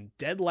 Houston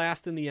dead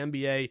last in the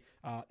NBA,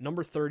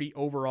 number 30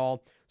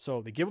 overall.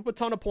 So they give up a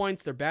ton of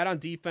points. They're bad on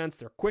defense.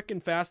 They're quick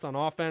and fast on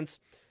offense.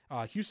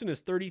 Houston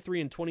is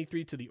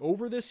 33-23 to the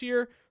over this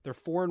year. They're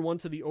 4-1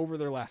 to the over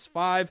their last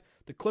 5.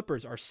 The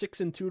Clippers are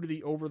 6-2 to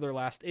the over their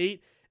last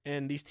 8.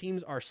 And these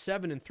teams are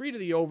 7-3 to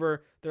the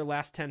over their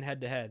last 10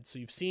 head-to-head. So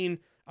you've seen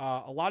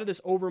a lot of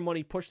this over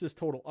money push this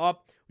total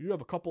up. We do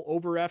have a couple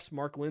over Fs,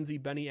 Mark Lindsay,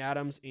 Benny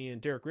Adams,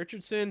 and Derek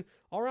Richardson.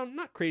 All around,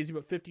 not crazy,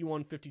 but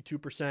 51,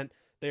 52%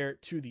 there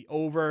to the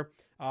over.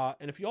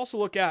 And if you also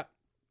look at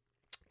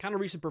kind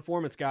of recent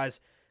performance, guys,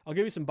 I'll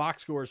give you some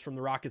box scores from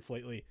the Rockets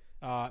lately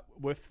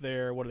with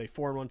their,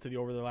 4-1 to the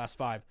over their last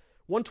 5.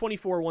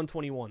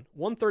 124-121,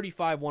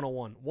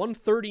 135-101,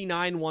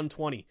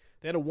 139-120.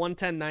 They had a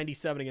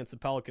 110-97 against the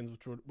Pelicans,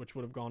 which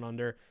would have gone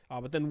under,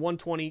 but then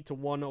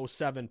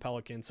 120-107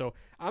 Pelicans. So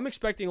I'm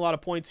expecting a lot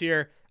of points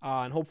here,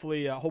 and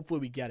hopefully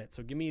we get it.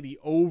 So give me the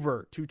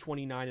over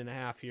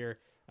 229.5 here.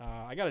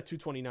 I got a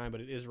 229,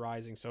 but it is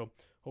rising, so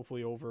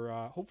hopefully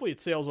it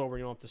sails over.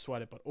 You don't have to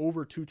sweat it, but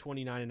over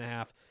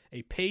 229.5.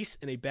 A pace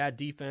and a bad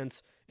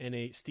defense and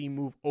a steam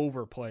move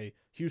over play.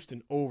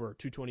 Houston over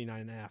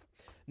 229.5.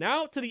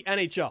 Now to the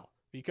NHL,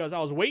 because I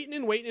was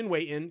waiting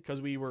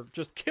because we were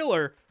just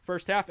killer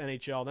first half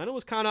NHL. Then it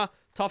was kind of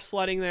tough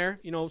sledding there,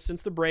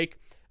 since the break.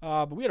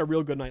 But we had a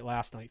real good night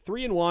last night.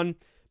 3-1,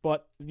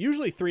 but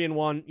usually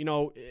 3-1,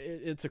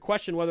 it's a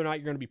question whether or not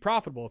you're going to be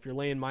profitable if you're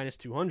laying minus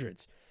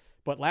 200s.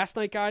 But last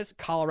night, guys,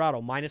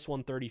 Colorado minus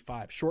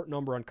 135, short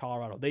number on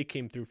Colorado. They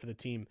came through for the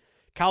team.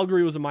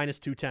 Calgary was a minus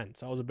 210,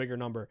 so that was a bigger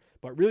number.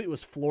 But really, it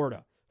was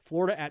Florida.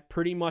 Florida at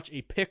pretty much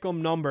a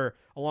pick'em number,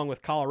 along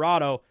with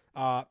Colorado,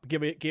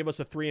 gave us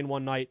a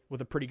 3-1 night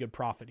with a pretty good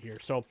profit here.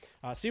 So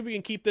see if we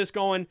can keep this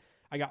going.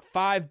 I got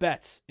 5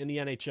 bets in the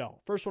NHL.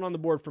 First one on the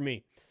board for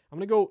me. I'm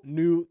going to go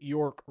New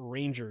York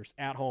Rangers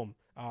at home.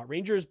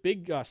 Rangers,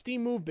 big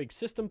steam move, big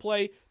system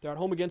play. They're at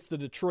home against the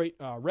Detroit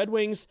Red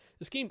Wings.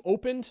 This game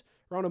opened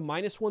around a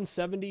minus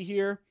 170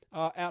 here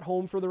at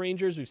home for the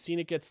Rangers. We've seen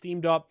it get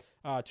steamed up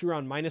to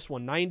around minus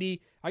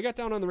 190. I got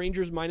down on the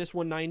Rangers minus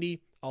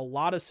 190. A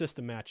lot of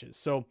system matches.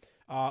 So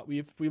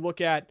if we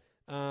look at,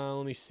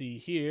 let me see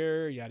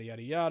here, yada,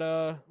 yada,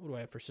 yada. What do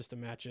I have for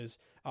system matches?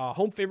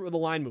 Home favorite with a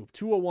line move,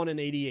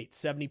 201-88,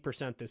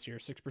 70% this year,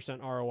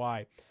 6%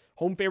 ROI.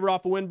 Home favorite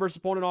off a win versus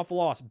opponent off a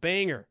loss.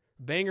 Banger,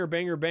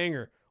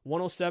 107-44,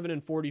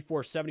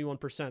 71%,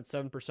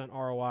 7%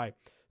 ROI.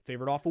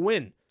 Favorite off a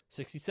win,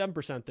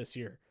 67% this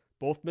year.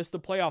 Both missed the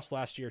playoffs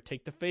last year.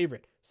 Take the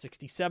favorite,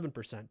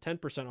 67%,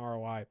 10%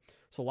 ROI.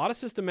 So a lot of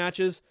system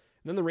matches.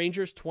 And then the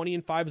Rangers,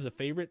 20-5 as a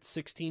favorite,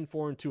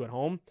 16-4-2 at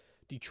home.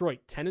 Detroit,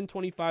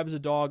 10-25 as a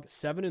dog,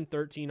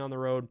 7-13 on the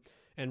road.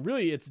 And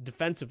really, it's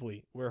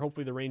defensively where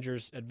hopefully the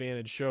Rangers'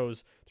 advantage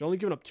shows. They're only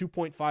giving up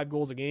 2.5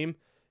 goals a game.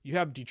 You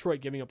have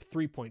Detroit giving up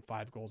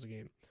 3.5 goals a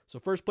game. So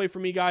first play for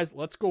me, guys,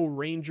 let's go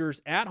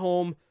Rangers at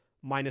home,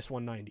 minus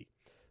 190.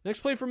 Next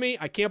play for me,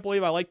 I can't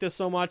believe I like this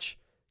so much.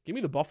 Give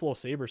me the Buffalo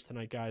Sabres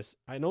tonight, guys.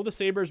 I know the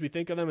Sabres, we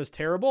think of them as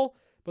terrible,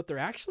 but they're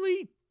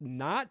actually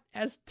not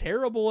as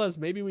terrible as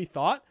maybe we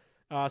thought.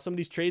 Some of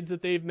these trades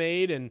that they've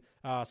made and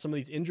some of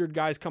these injured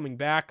guys coming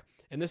back.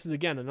 And this is,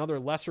 again, another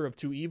lesser of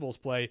two evils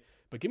play.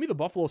 But give me the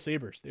Buffalo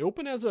Sabres. They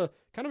open as a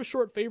kind of a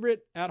short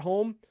favorite at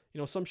home.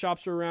 Some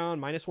shops are around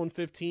minus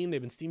 115.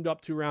 They've been steamed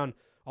up to around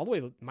all the way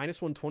to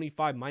minus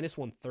 125, minus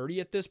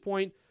 130 at this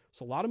point.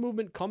 So a lot of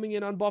movement coming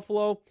in on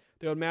Buffalo.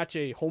 They would match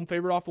a home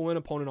favorite off a win,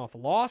 opponent off a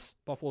loss.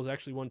 Buffalo's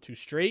actually won 2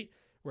 straight,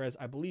 whereas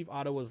I believe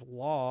Ottawa's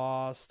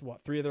lost,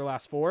 3 of their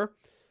last 4.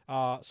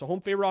 So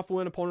home favorite off a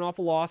win, opponent off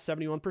a loss,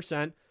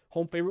 71%.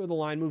 Home favorite with a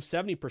line move,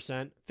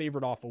 70%.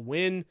 Favorite off a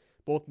win.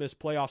 Both missed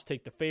playoffs,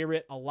 take the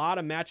favorite. A lot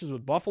of matches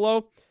with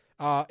Buffalo.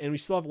 And we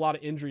still have a lot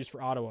of injuries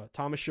for Ottawa.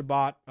 Thomas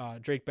Chabot,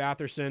 Drake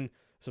Batherson,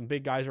 some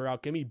big guys are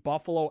out. Give me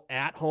Buffalo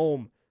at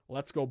home.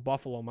 Let's go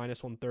Buffalo,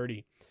 minus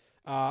 130.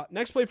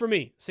 Next play for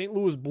me, St.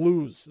 Louis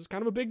Blues. It's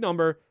kind of a big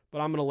number, but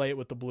I'm going to lay it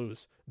with the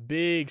Blues.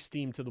 Big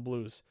steam to the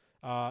Blues.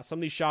 Some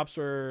of these shops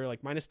are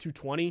like minus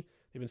 220.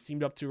 They've been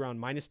steamed up to around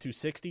minus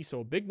 260,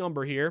 so a big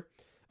number here.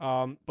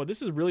 But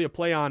this is really a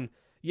play on,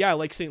 I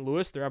like St.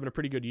 Louis. They're having a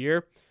pretty good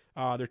year.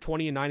 They're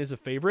 20-9 as a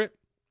favorite.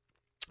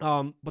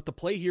 But the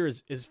play here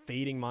is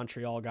fading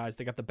Montreal, guys.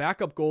 They got the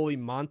backup goalie,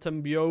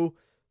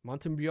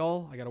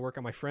 Montembeault. I got to work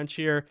on my French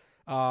here,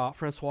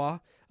 Francois.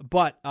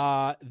 But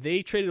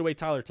they traded away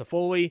Tyler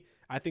Toffoli.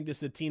 I think this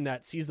is a team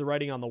that sees the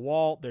writing on the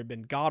wall. They've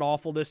been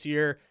god-awful this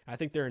year. I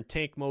think they're in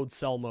tank mode,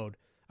 sell mode.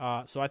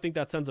 So I think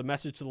that sends a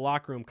message to the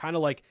locker room, kind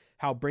of like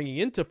how bringing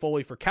in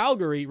Toffoli for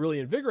Calgary really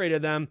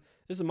invigorated them.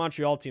 This is a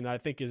Montreal team that I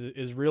think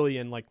is really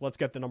in, like, let's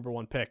get the number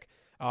 1 pick.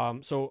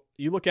 So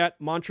you look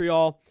at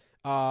Montreal.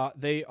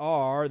 They've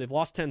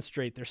lost 10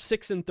 straight. They're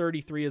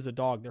 6-33 as a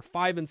dog. They're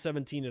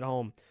 5-17 at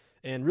home.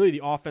 And really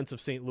the offense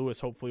of St.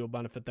 Louis hopefully will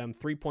benefit them.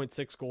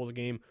 3.6 goals a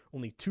game,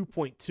 only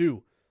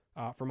 2.2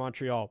 for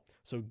Montreal.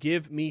 So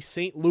give me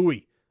St.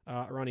 Louis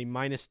around a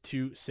minus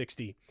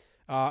 260.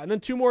 And then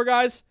 2 more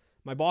guys.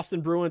 My Boston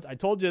Bruins. I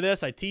told you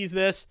this. I teased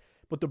this.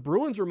 But the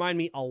Bruins remind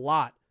me a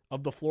lot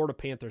of the Florida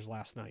Panthers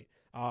last night.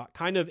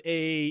 Kind of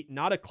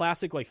not a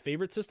classic like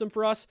favorite system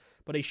for us,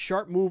 but a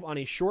sharp move on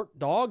a short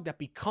dog that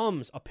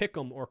becomes a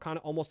pick'em or kind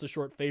of almost a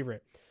short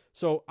favorite.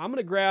 So I'm going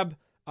to grab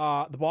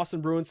the Boston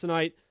Bruins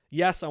tonight.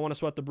 Yes, I want to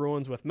sweat the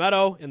Bruins with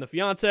Meadow and the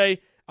fiance.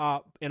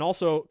 And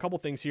also a couple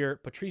things here.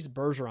 Patrice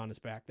Bergeron is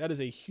back. That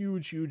is a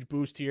huge, huge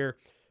boost here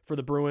for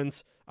the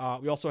Bruins.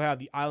 We also have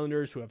the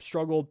Islanders, who have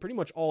struggled pretty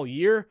much all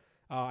year.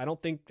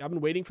 I've been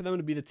waiting for them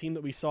to be the team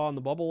that we saw in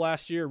the bubble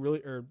last year, really,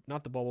 or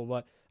not the bubble,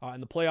 but in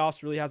the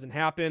playoffs. Really hasn't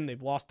happened.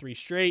 They've lost 3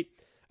 straight.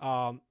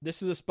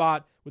 This is a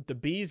spot with the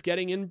Bees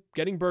getting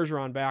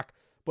Bergeron back,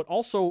 but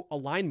also a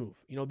line move.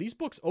 These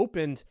books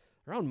opened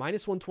around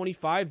minus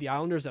 125, the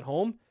Islanders at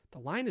home. The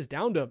line is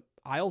down to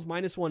Isles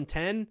minus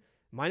 110,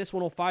 minus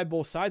 105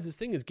 both sides. This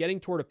thing is getting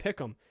toward a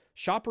pick'em.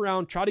 Shop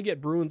around, try to get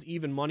Bruins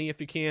even money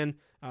if you can.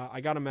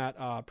 I got them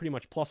at pretty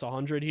much plus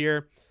 100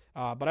 here.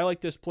 But I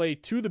like this play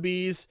to the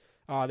Bees.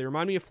 They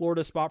remind me of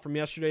Florida's spot from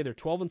yesterday. They're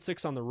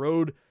 12-6 on the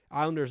road.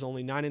 Islanders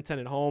only 9-10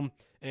 at home.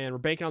 And we're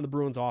banking on the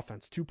Bruins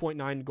offense.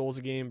 2.9 goals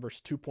a game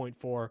versus 2.4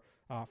 for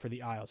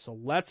the Isles. So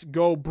let's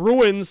go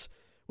Bruins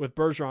with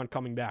Bergeron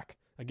coming back.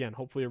 Again,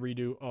 hopefully a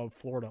redo of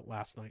Florida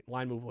last night.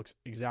 Line move looks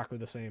exactly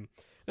the same.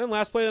 Then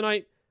last play of the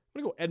night,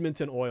 I'm going to go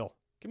Edmonton Oil.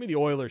 Give me the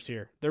Oilers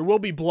here. There will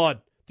be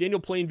blood. Daniel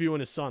Plainview and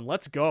his son.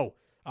 Let's go.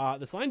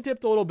 This line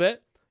dipped a little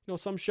bit.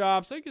 Some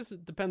shops, I guess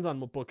it depends on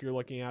what book you're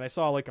looking at. I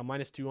saw like a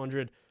minus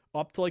 200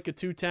 up to like a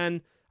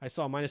 210. I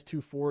saw a minus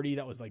 240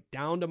 that was like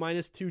down to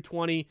minus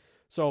 220.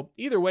 So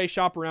either way,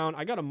 shop around.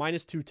 I got a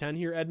minus 210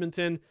 here,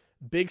 Edmonton.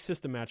 Big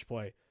system match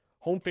play.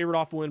 Home favorite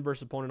off a win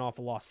versus opponent off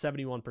a loss,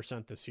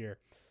 71% this year.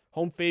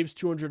 Home faves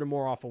 200 or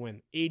more off a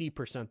win,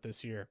 80%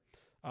 this year.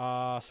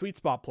 Sweet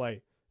spot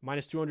play,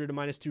 minus 200 to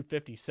minus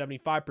 250,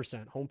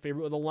 75%. Home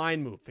favorite with a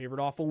line move,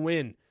 favorite off a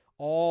win.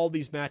 All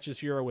these matches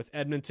here are with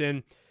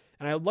Edmonton.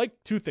 And I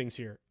like 2 things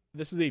here.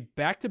 This is a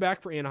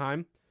back-to-back for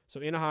Anaheim.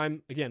 So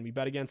Anaheim, again, we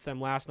bet against them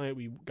last night.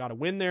 We got a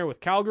win there with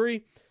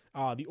Calgary.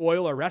 The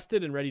Oil are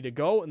rested and ready to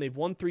go, and they've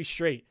won 3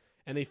 straight.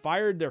 And they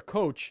fired their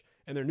coach,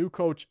 and their new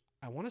coach,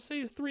 I want to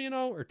say is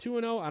 3-0 or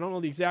 2-0. I don't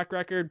know the exact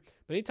record.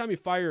 But anytime you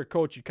fire a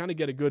coach, you kind of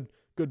get a good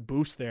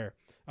boost there.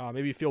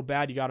 Maybe you feel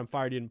bad you got him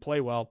fired, you didn't play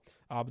well.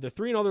 But they're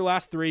 3-0 their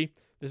last 3.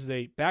 This is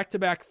a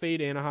back-to-back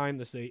fade Anaheim.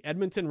 This is a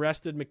Edmonton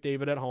rested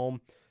McDavid at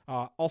home.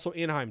 Also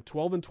Anaheim,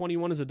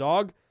 12-21 as a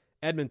dog.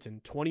 Edmonton,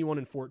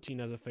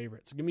 21-14 as a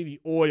favorite. So give me the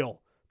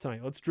Oil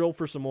tonight. Let's drill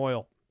for some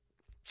oil.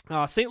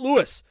 St.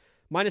 Louis,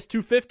 minus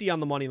 250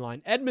 on the money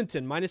line.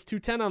 Edmonton, minus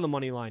 210 on the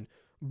money line.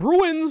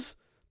 Bruins,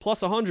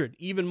 plus 100,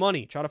 even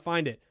money. Try to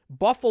find it.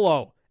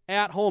 Buffalo,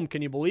 at home.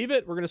 Can you believe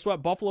it? We're going to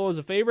sweat Buffalo as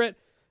a favorite.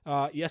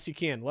 Yes, you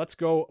can. Let's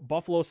go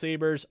Buffalo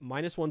Sabres,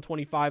 minus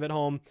 125 at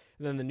home.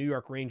 And then the New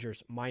York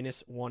Rangers,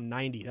 minus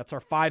 190. That's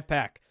our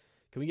 5-pack.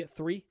 Can we get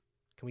 3?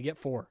 Can we get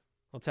 4?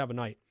 Let's have a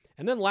night.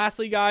 And then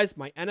lastly, guys,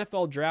 my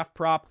NFL draft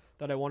prop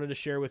that I wanted to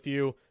share with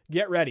you.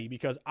 Get ready,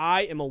 because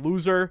I am a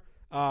loser.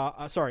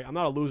 Sorry, I'm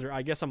not a loser.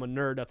 I guess I'm a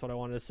nerd. That's what I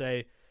wanted to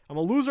say. I'm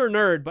a loser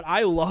nerd, but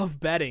I love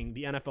betting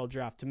the NFL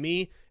draft. To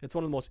me, it's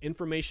one of the most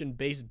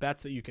information-based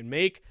bets that you can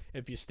make.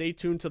 If you stay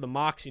tuned to the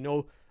mocks, you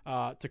know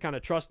to kind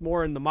of trust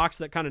more in the mocks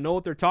that kind of know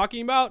what they're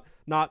talking about,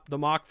 not the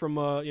mock from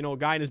a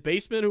guy in his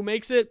basement who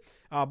makes it,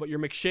 but your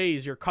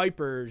McShays, your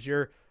Kuipers,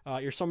 your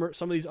some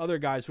of these other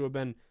guys who have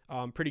been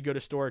pretty good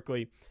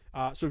historically.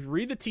 So if you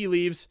read the tea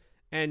leaves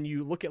and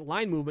you look at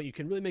line movement, you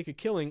can really make a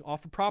killing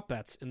off of prop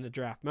bets in the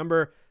draft.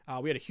 Remember,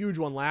 we had a huge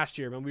one last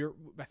year.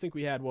 I think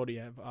we had,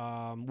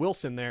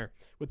 Wilson there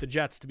with the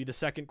Jets to be the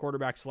second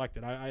quarterback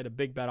selected. I had a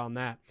big bet on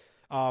that.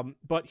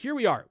 But here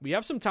we are. We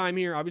have some time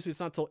here. Obviously, it's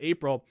not till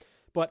April,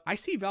 but I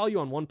see value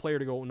on one player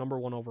to go number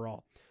 1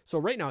 overall. So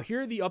right now,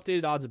 here are the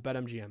updated odds at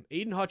BetMGM.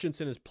 Aiden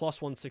Hutchinson is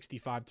plus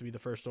 165 to be the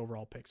first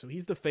overall pick. So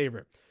he's the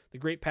favorite. The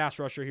great pass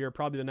rusher here,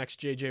 probably the next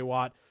J.J.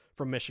 Watt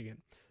from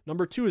Michigan.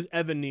 Number 2 is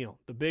Evan Neal,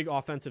 the big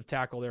offensive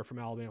tackle there from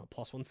Alabama,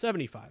 plus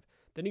 175.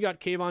 Then you got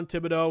Kayvon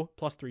Thibodeau,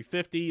 plus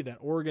 350, that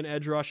Oregon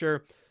edge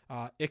rusher.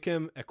 Ike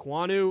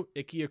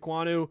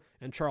Ekwonu,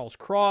 and Charles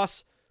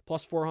Cross,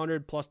 plus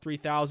 400, plus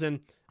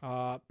 3,000.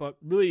 But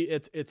really,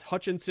 it's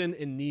Hutchinson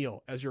and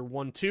Neal as your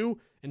 1-2,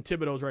 and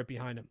Thibodeau's right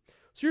behind him.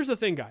 So here's the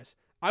thing, guys.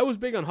 I was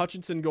big on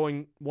Hutchinson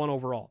going 1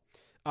 overall.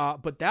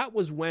 But that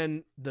was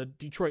when the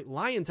Detroit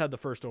Lions had the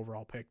first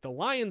overall pick. The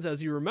Lions,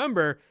 as you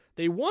remember,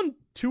 they won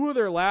 2 of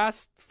their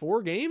last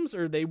 4 games,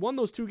 or they won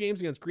those 2 games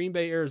against Green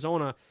Bay,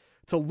 Arizona,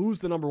 to lose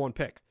the number 1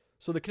 pick.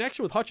 So the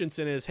connection with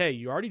Hutchinson is, hey,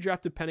 you already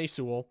drafted Penei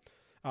Sewell.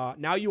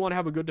 Now you want to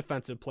have a good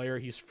defensive player.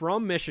 He's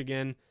from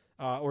Michigan,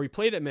 or he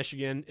played at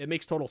Michigan. It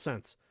makes total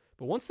sense.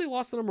 But once they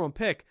lost the number 1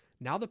 pick,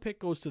 now the pick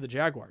goes to the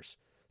Jaguars.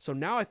 So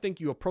now I think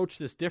you approach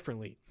this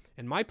differently.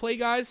 And my play,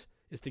 guys,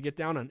 is to get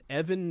down on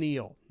Evan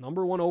Neal,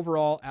 number 1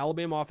 overall,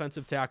 Alabama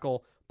offensive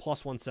tackle,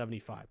 plus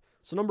 175.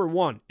 So number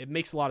 1, it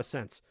makes a lot of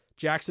sense.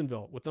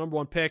 Jacksonville, with the number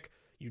 1 pick,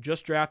 you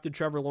just drafted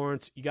Trevor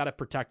Lawrence. You got to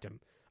protect him.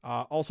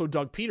 Also,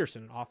 Doug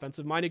Peterson, an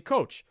offensive-minded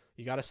coach.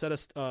 You got to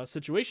set a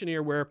situation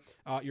here where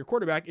your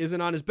quarterback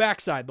isn't on his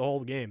backside the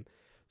whole game.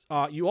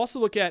 You also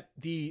look at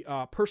the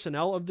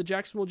personnel of the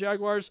Jacksonville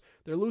Jaguars.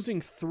 They're losing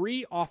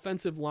 3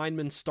 offensive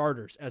lineman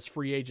starters as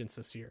free agents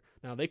this year.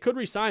 Now, they could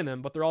re-sign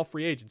them, but they're all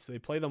free agents. Do they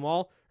play them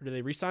all, or do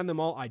they re-sign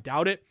them all? I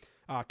doubt it.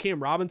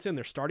 Cam Robinson,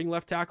 their starting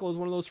left tackle, is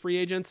one of those free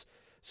agents.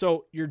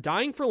 So you're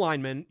dying for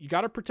linemen. You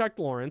got to protect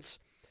Lawrence.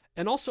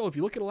 And also, if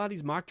you look at a lot of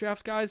these mock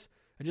drafts, guys,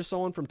 I just saw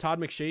one from Todd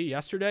McShay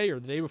yesterday or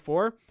the day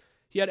before.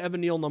 He had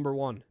Evan Neal number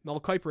 1. Mel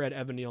Kiper had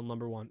Evan Neal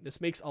number 1. This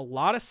makes a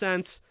lot of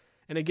sense.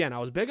 And again, I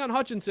was big on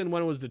Hutchinson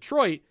when it was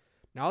Detroit.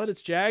 Now that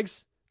it's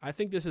Jags, I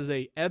think this is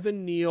a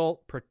Evan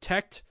Neal,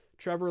 protect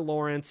Trevor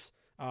Lawrence.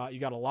 You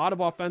got a lot of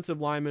offensive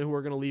linemen who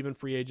are going to leave in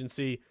free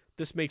agency.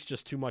 This makes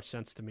just too much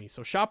sense to me.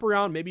 So shop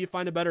around. Maybe you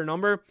find a better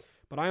number.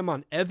 But I am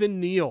on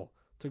Evan Neal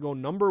to go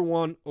number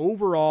 1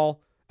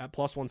 overall at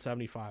plus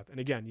 175. And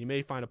again, you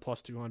may find a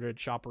plus 200.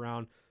 Shop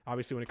around.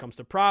 Obviously, when it comes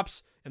to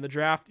props and the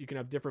draft, you can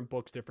have different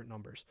books, different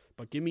numbers.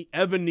 But give me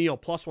Evan Neal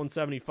plus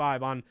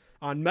 175 on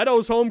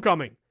Meadows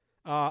Homecoming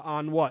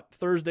on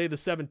Thursday the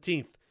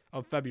 17th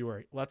of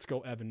February. Let's go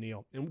Evan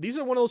Neal. And these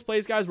are one of those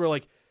plays, guys, where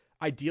like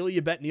ideally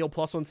you bet Neal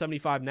plus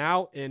 175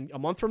 now, and a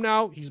month from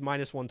now, he's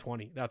minus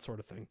 120, that sort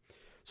of thing.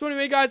 So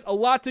anyway, guys, a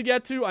lot to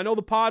get to. I know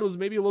the pod was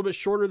maybe a little bit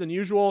shorter than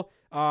usual,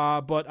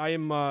 but I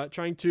am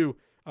trying to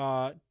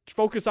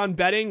focus on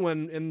betting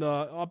when in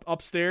the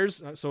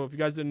upstairs. So if you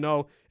guys didn't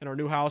know, in our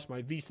new house,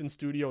 my VSiN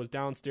studio is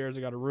downstairs.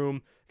 I got a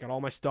room, got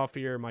all my stuff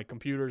here, my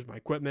computers, my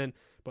equipment.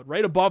 But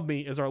right above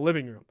me is our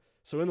living room.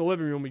 So in the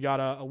living room, we got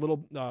a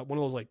little one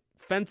of those like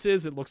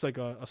fences. It looks like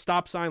a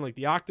stop sign, like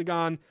the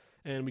octagon.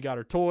 And we got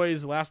her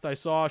toys. Last I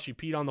saw, she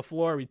peed on the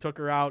floor. We took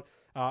her out,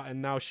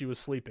 and now she was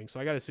sleeping. So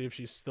I got to see if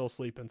she's still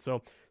sleeping.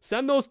 So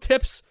send those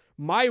tips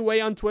my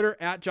way on Twitter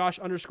at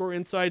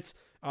Josh_insights.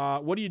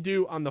 What do you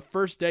do on the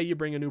first day you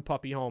bring a new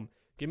puppy home?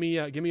 Give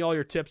me all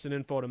your tips and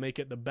info to make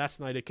it the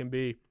best night it can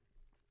be.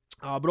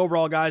 But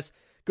overall, guys,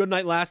 good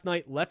night last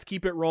night. Let's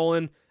keep it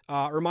rolling.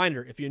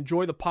 Reminder, if you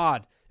enjoy the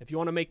pod, if you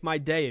want to make my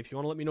day, if you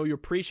want to let me know you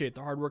appreciate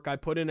the hard work I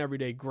put in every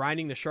day,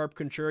 grinding the sharp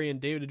contrarian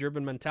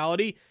data-driven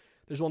mentality,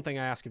 there's one thing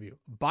I ask of you.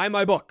 Buy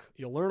my book.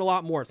 You'll learn a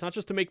lot more. It's not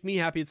just to make me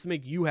happy, it's to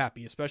make you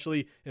happy,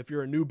 especially if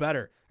you're a new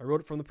bettor. I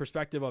wrote it from the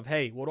perspective of,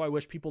 hey, what do I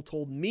wish people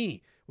told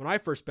me when I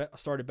first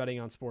started betting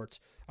on sports?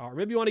 Or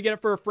maybe you want to get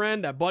it for a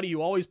friend, that buddy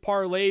who always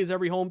parlays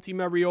every home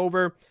team every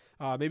over.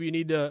 Maybe you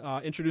need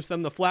to introduce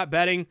them to flat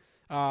betting.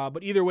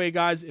 But either way,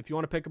 guys, if you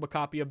want to pick up a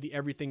copy of the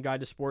Everything Guide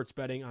to Sports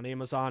Betting on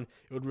Amazon,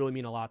 it would really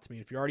mean a lot to me.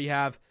 If you already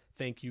have,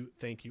 thank you,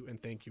 and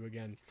thank you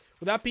again.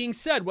 With that being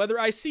said, whether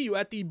I see you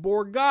at the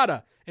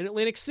Borgata in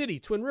Atlantic City,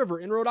 Twin River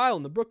in Rhode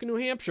Island, the Brook in New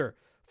Hampshire,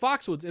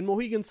 Foxwoods and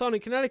Mohegan Sun in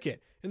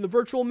Connecticut, in the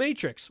Virtual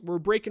Matrix, we're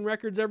breaking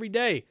records every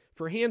day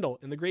for handle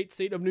in the great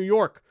state of New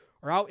York,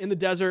 or out in the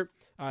desert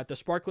at the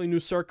sparkling New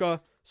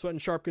Circa, sweating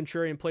sharp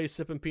contrarian place,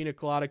 sipping pina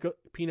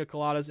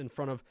coladas in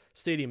front of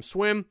Stadium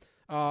Swim,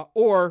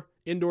 or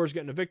indoors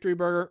getting a victory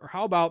burger, or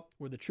how about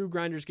where the true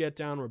grinders get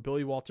down, where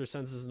Billy Walter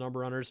sends his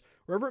number runners,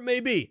 wherever it may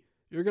be,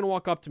 you're going to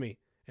walk up to me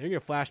and you're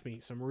going to flash me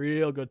some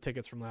real good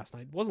tickets from last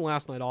night. Wasn't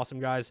last night awesome,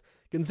 guys?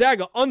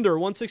 Gonzaga under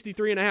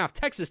 163.5.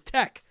 Texas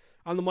Tech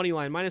on the money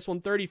line, minus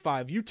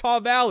 135.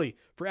 Utah Valley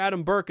for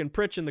Adam Burke and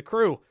Pritch and the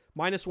crew,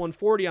 minus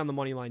 140 on the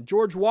money line.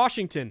 George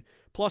Washington,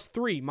 plus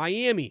 3.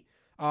 Miami,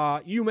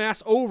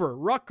 UMass over.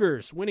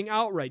 Rutgers winning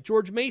outright.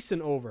 George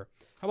Mason over.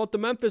 How about the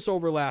Memphis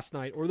over last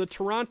night, or the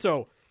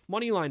Toronto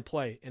money line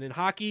play? And in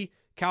hockey,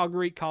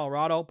 Calgary,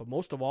 Colorado, but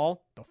most of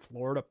all, the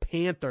Florida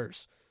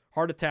Panthers.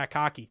 Heart attack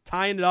hockey,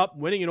 tying it up,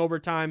 winning in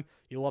overtime.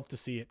 You love to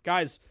see it.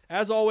 Guys,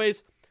 as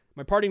always,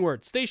 my parting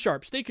word, stay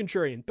sharp, stay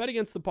contrarian, bet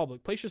against the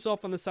public, place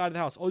yourself on the side of the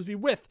house, always be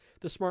with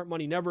the smart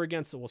money, never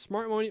against it. Will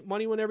smart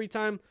money win every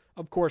time?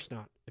 Of course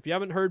not. If you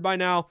haven't heard by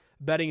now,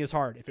 betting is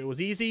hard. If it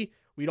was easy,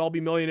 we'd all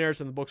be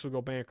millionaires and the books would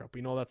go bankrupt. We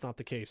know that's not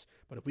the case.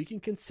 But if we can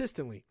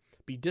consistently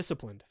be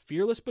disciplined,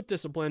 fearless but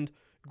disciplined,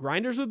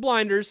 grinders with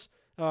blinders,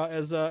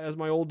 as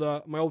my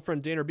old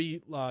friend Danner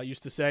B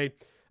used to say,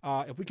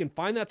 if we can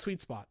find that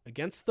sweet spot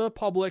against the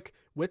public,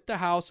 with the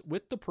house,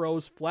 with the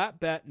pros,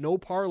 flat bet, no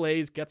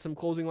parlays, get some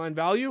closing line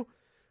value,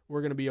 we're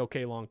going to be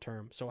okay long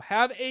term. So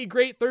have a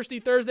great Thirsty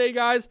Thursday,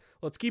 guys.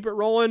 Let's keep it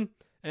rolling,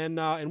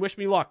 and wish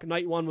me luck.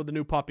 Night 1 with the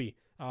new puppy.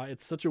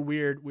 It's such a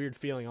weird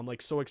feeling. I'm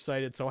like so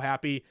excited, so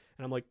happy,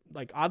 and I'm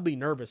like oddly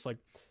nervous. Like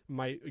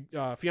my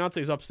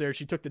fiance is upstairs.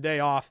 She took the day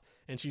off,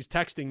 and she's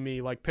texting me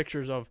like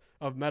pictures of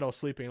Meadow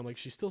sleeping. I'm like,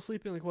 she's still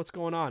sleeping? Like, what's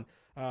going on?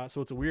 So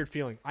it's a weird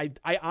feeling.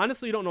 I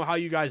honestly don't know how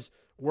you guys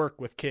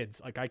work with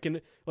kids. Like, I can,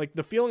 like,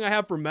 the feeling I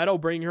have for Meadow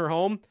bringing her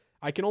home,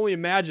 I can only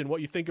imagine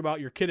what you think about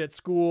your kid at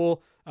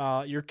school,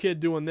 your kid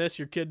doing this,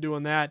 your kid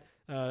doing that.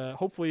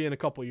 Hopefully in a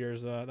couple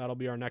years, that'll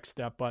be our next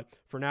step. But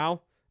for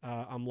now,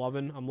 I'm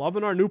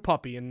loving our new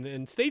puppy,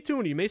 and stay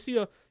tuned. You may see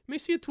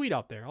a tweet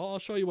out there. I'll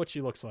show you what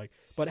she looks like.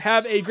 But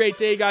have a great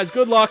day, guys.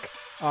 Good luck,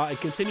 and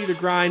continue to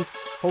grind.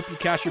 Hope you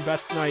cash your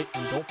bets tonight,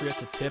 and don't forget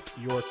to tip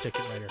your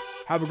ticket writer.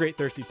 Have a great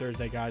Thirsty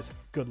Thursday, guys.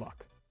 Good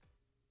luck.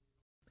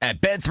 At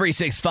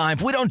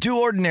Bet365, we don't do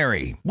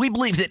ordinary. We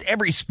believe that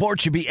every sport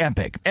should be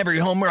epic. Every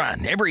home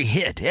run, every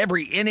hit,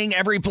 every inning,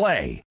 every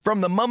play. From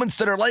the moments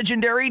that are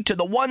legendary to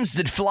the ones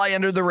that fly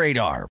under the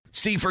radar.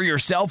 See for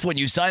yourself when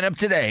you sign up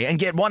today and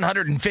get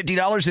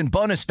 $150 in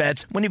bonus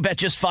bets when you bet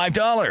just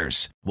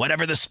 $5.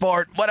 Whatever the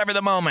sport, whatever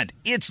the moment,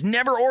 it's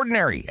never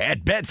ordinary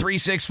at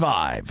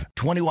Bet365.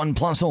 21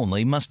 plus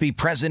only. Must be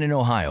present in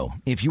Ohio.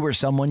 If you or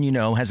someone you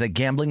know has a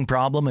gambling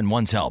problem and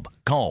wants help,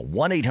 call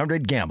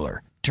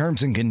 1-800-GAMBLER.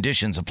 Terms and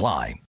conditions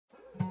apply.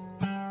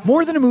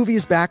 More Than a Movie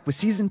is back with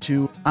Season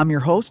 2. I'm your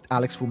host,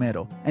 Alex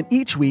Fumero, and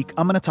each week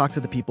I'm going to talk to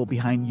the people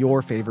behind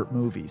your favorite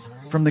movies.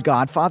 From The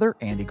Godfather,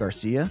 Andy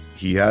Garcia.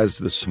 He has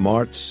the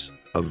smarts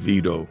of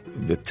Vito,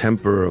 the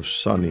temper of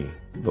Sonny,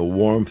 the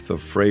warmth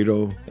of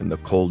Fredo, and the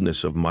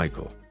coldness of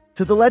Michael.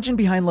 To the legend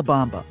behind La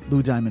Bamba,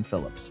 Lou Diamond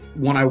Phillips.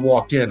 When I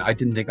walked in, I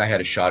didn't think I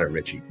had a shot at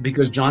Richie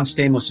because John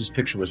Stamos'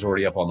 picture was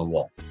already up on the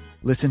wall.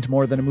 Listen to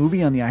More Than a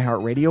Movie on the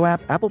iHeartRadio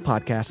app, Apple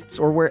Podcasts,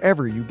 or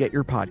wherever you get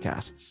your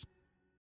podcasts.